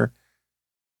get it here.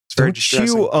 It's very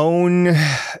distressing. You own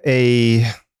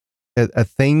a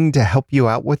thing to help you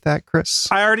out with that, Chris?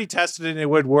 I already tested it and it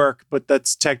would work, but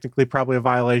that's technically probably a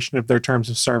violation of their terms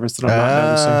of service that I'm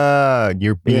not noticing.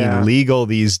 You're being legal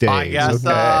these days. I guess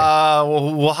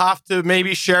we'll have to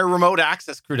maybe share remote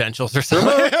access credentials or something.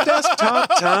 Remote desktop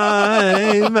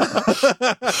time.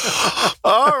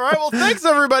 All right. Well, thanks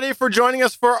everybody for joining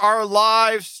us for our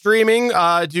live streaming.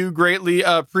 Do greatly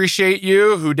appreciate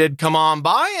you who did come on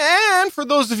by. And for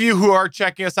those of you who are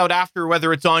checking us out after,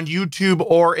 whether it's on YouTube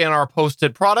or in our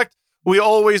posted product, we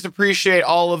always appreciate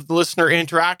all of the listener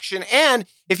interaction. And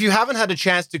if you haven't had a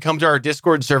chance to come to our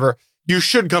Discord server, you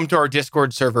should come to our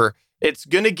Discord server. It's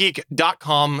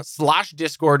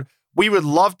gonnageek.com/Discord. We would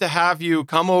love to have you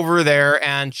come over there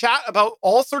and chat about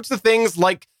all sorts of things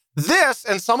like this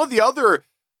and some of the other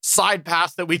side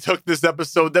paths that we took this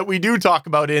episode that we do talk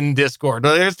about in Discord.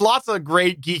 There's lots of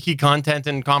great geeky content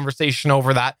and conversation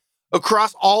over that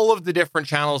across all of the different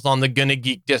channels on the Gonna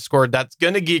Geek Discord. That's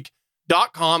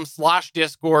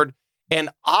gonnageek.com/Discord. And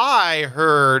I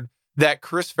heard that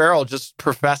Chris Farrell just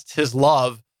professed his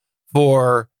love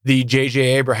for the J.J.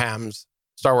 Abrams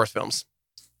Star Wars films.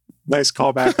 Nice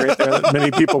callback right there that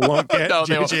many people won't get. No,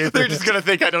 they're just going to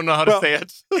think I don't know how to say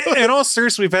it. In all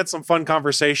seriousness, we've had some fun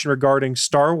conversation regarding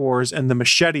Star Wars and the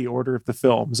machete order of the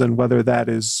films and whether that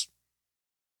is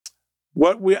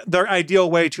their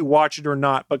ideal way to watch it or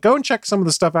not. But go and check some of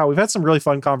the stuff out. We've had some really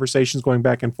fun conversations going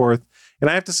back and forth. And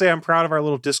I have to say, I'm proud of our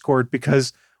little Discord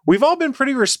because we've all been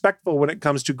pretty respectful when it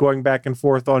comes to going back and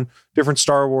forth on different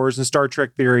Star Wars and Star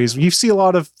Trek theories. You see a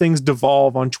lot of things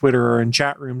devolve on Twitter and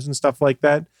chat rooms and stuff like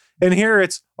that. And here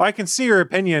it's, I can see your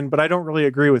opinion, but I don't really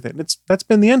agree with it. And that's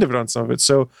been the end of it on some of it.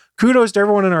 So kudos to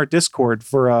everyone in our Discord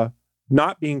for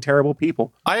not being terrible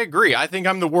people. I agree. I think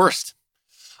I'm the worst.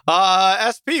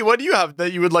 SP, what do you have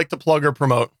that you would like to plug or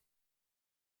promote?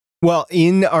 Well,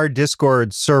 in our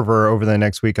Discord server over the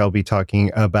next week, I'll be talking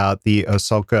about the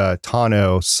Ahsoka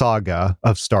Tano saga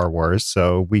of Star Wars.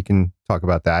 So we can talk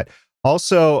about that.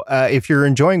 Also, if you're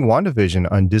enjoying WandaVision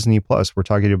on Disney Plus, we're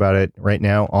talking about it right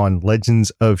now on Legends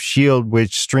of S.H.I.E.L.D.,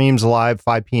 which streams live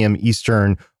 5 p.m.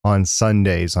 Eastern on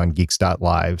Sundays on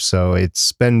Geeks.live. So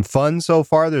it's been fun so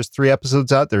far. There's 3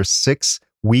 episodes out. There's 6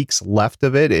 weeks left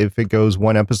of it if it goes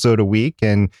 1 episode a week.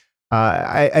 And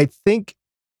I think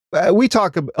we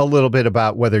talk a little bit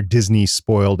about whether Disney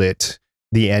spoiled it,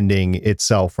 the ending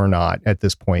itself or not at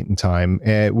this point in time.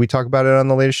 We talk about it on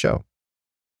the latest show.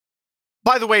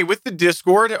 By the way, with the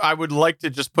Discord, I would like to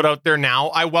just put out there now,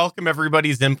 I welcome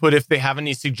everybody's input if they have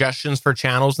any suggestions for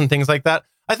channels and things like that.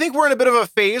 I think we're in a bit of a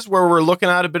phase where we're looking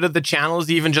at a bit of the channels,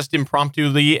 even just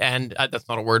impromptuly, and that's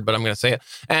not a word, but I'm going to say it,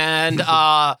 and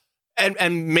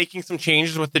making some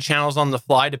changes with the channels on the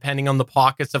fly, depending on the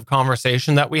pockets of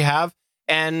conversation that we have.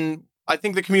 And I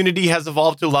think the community has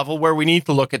evolved to a level where we need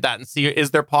to look at that and see, is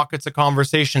there pockets of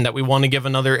conversation that we want to give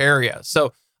another area?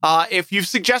 So if you've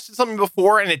suggested something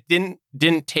before and it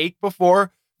didn't take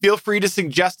before, feel free to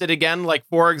suggest it again. Like,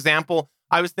 for example,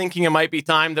 I was thinking it might be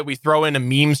time that we throw in a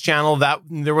memes channel. That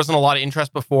there wasn't a lot of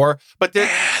interest before, but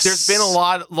there's been a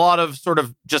lot of sort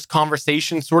of just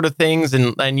conversation sort of things.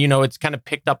 And, you know, it's kind of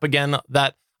picked up again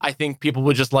that I think people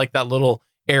would just like that little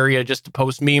area just to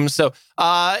post memes. So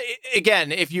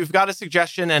again, if you've got a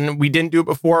suggestion and we didn't do it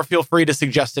before, feel free to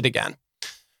suggest it again.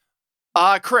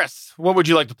 Chris, what would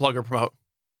you like to plug or promote?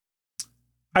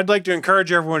 I'd like to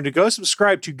encourage everyone to go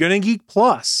subscribe to Gonna Geek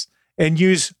Plus and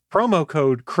use promo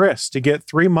code Chris to get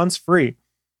 3 months free.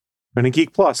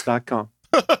 GonnaGeekPlus.com.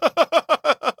 All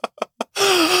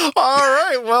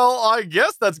right, well, I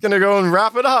guess that's going to go and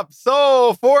wrap it up.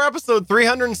 So, for episode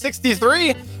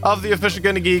 363 of the official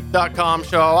GonnaGeek.com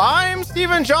show, I'm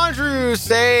Stephen Jondrew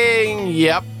saying,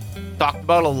 yep, talked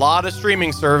about a lot of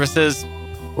streaming services.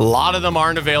 A lot of them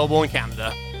aren't available in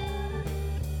Canada.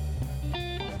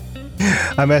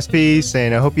 I'm SP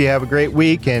saying I hope you have a great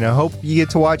week and I hope you get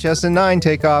to watch SN9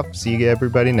 take off. See you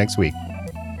everybody next week.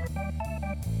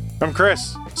 I'm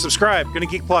Chris. Subscribe,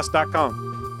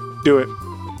 GonnaGeekPlus.com. Do it.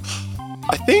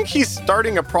 I think he's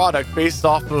starting a product based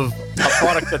off of a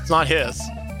product that's not his.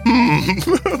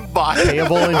 Bye.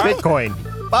 Payable in Bitcoin.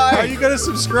 Bye. How are you going to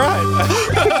subscribe?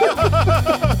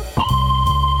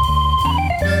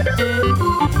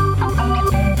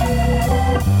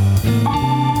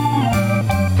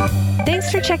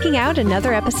 Thanks for checking out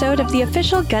another episode of the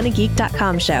official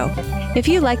GonnaGeek.com show. If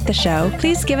you like the show,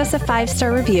 please give us a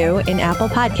 5-star review in Apple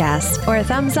Podcasts or a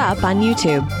thumbs up on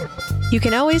YouTube. You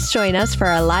can always join us for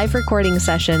our live recording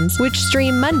sessions, which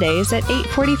stream Mondays at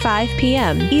 8:45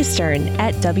 p.m. Eastern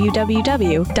at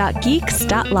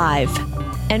www.geeks.live.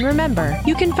 And remember,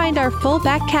 you can find our full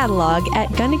back catalog at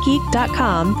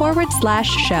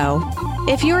gonnageek.com/show.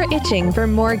 If you're itching for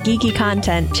more geeky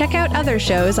content, check out other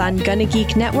shows on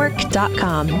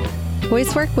GonnaGeekNetwork.com.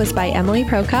 Voice work was by Emily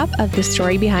Prokop of the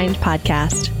Story Behind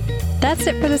podcast. That's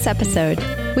it for this episode.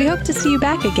 We hope to see you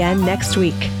back again next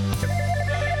week.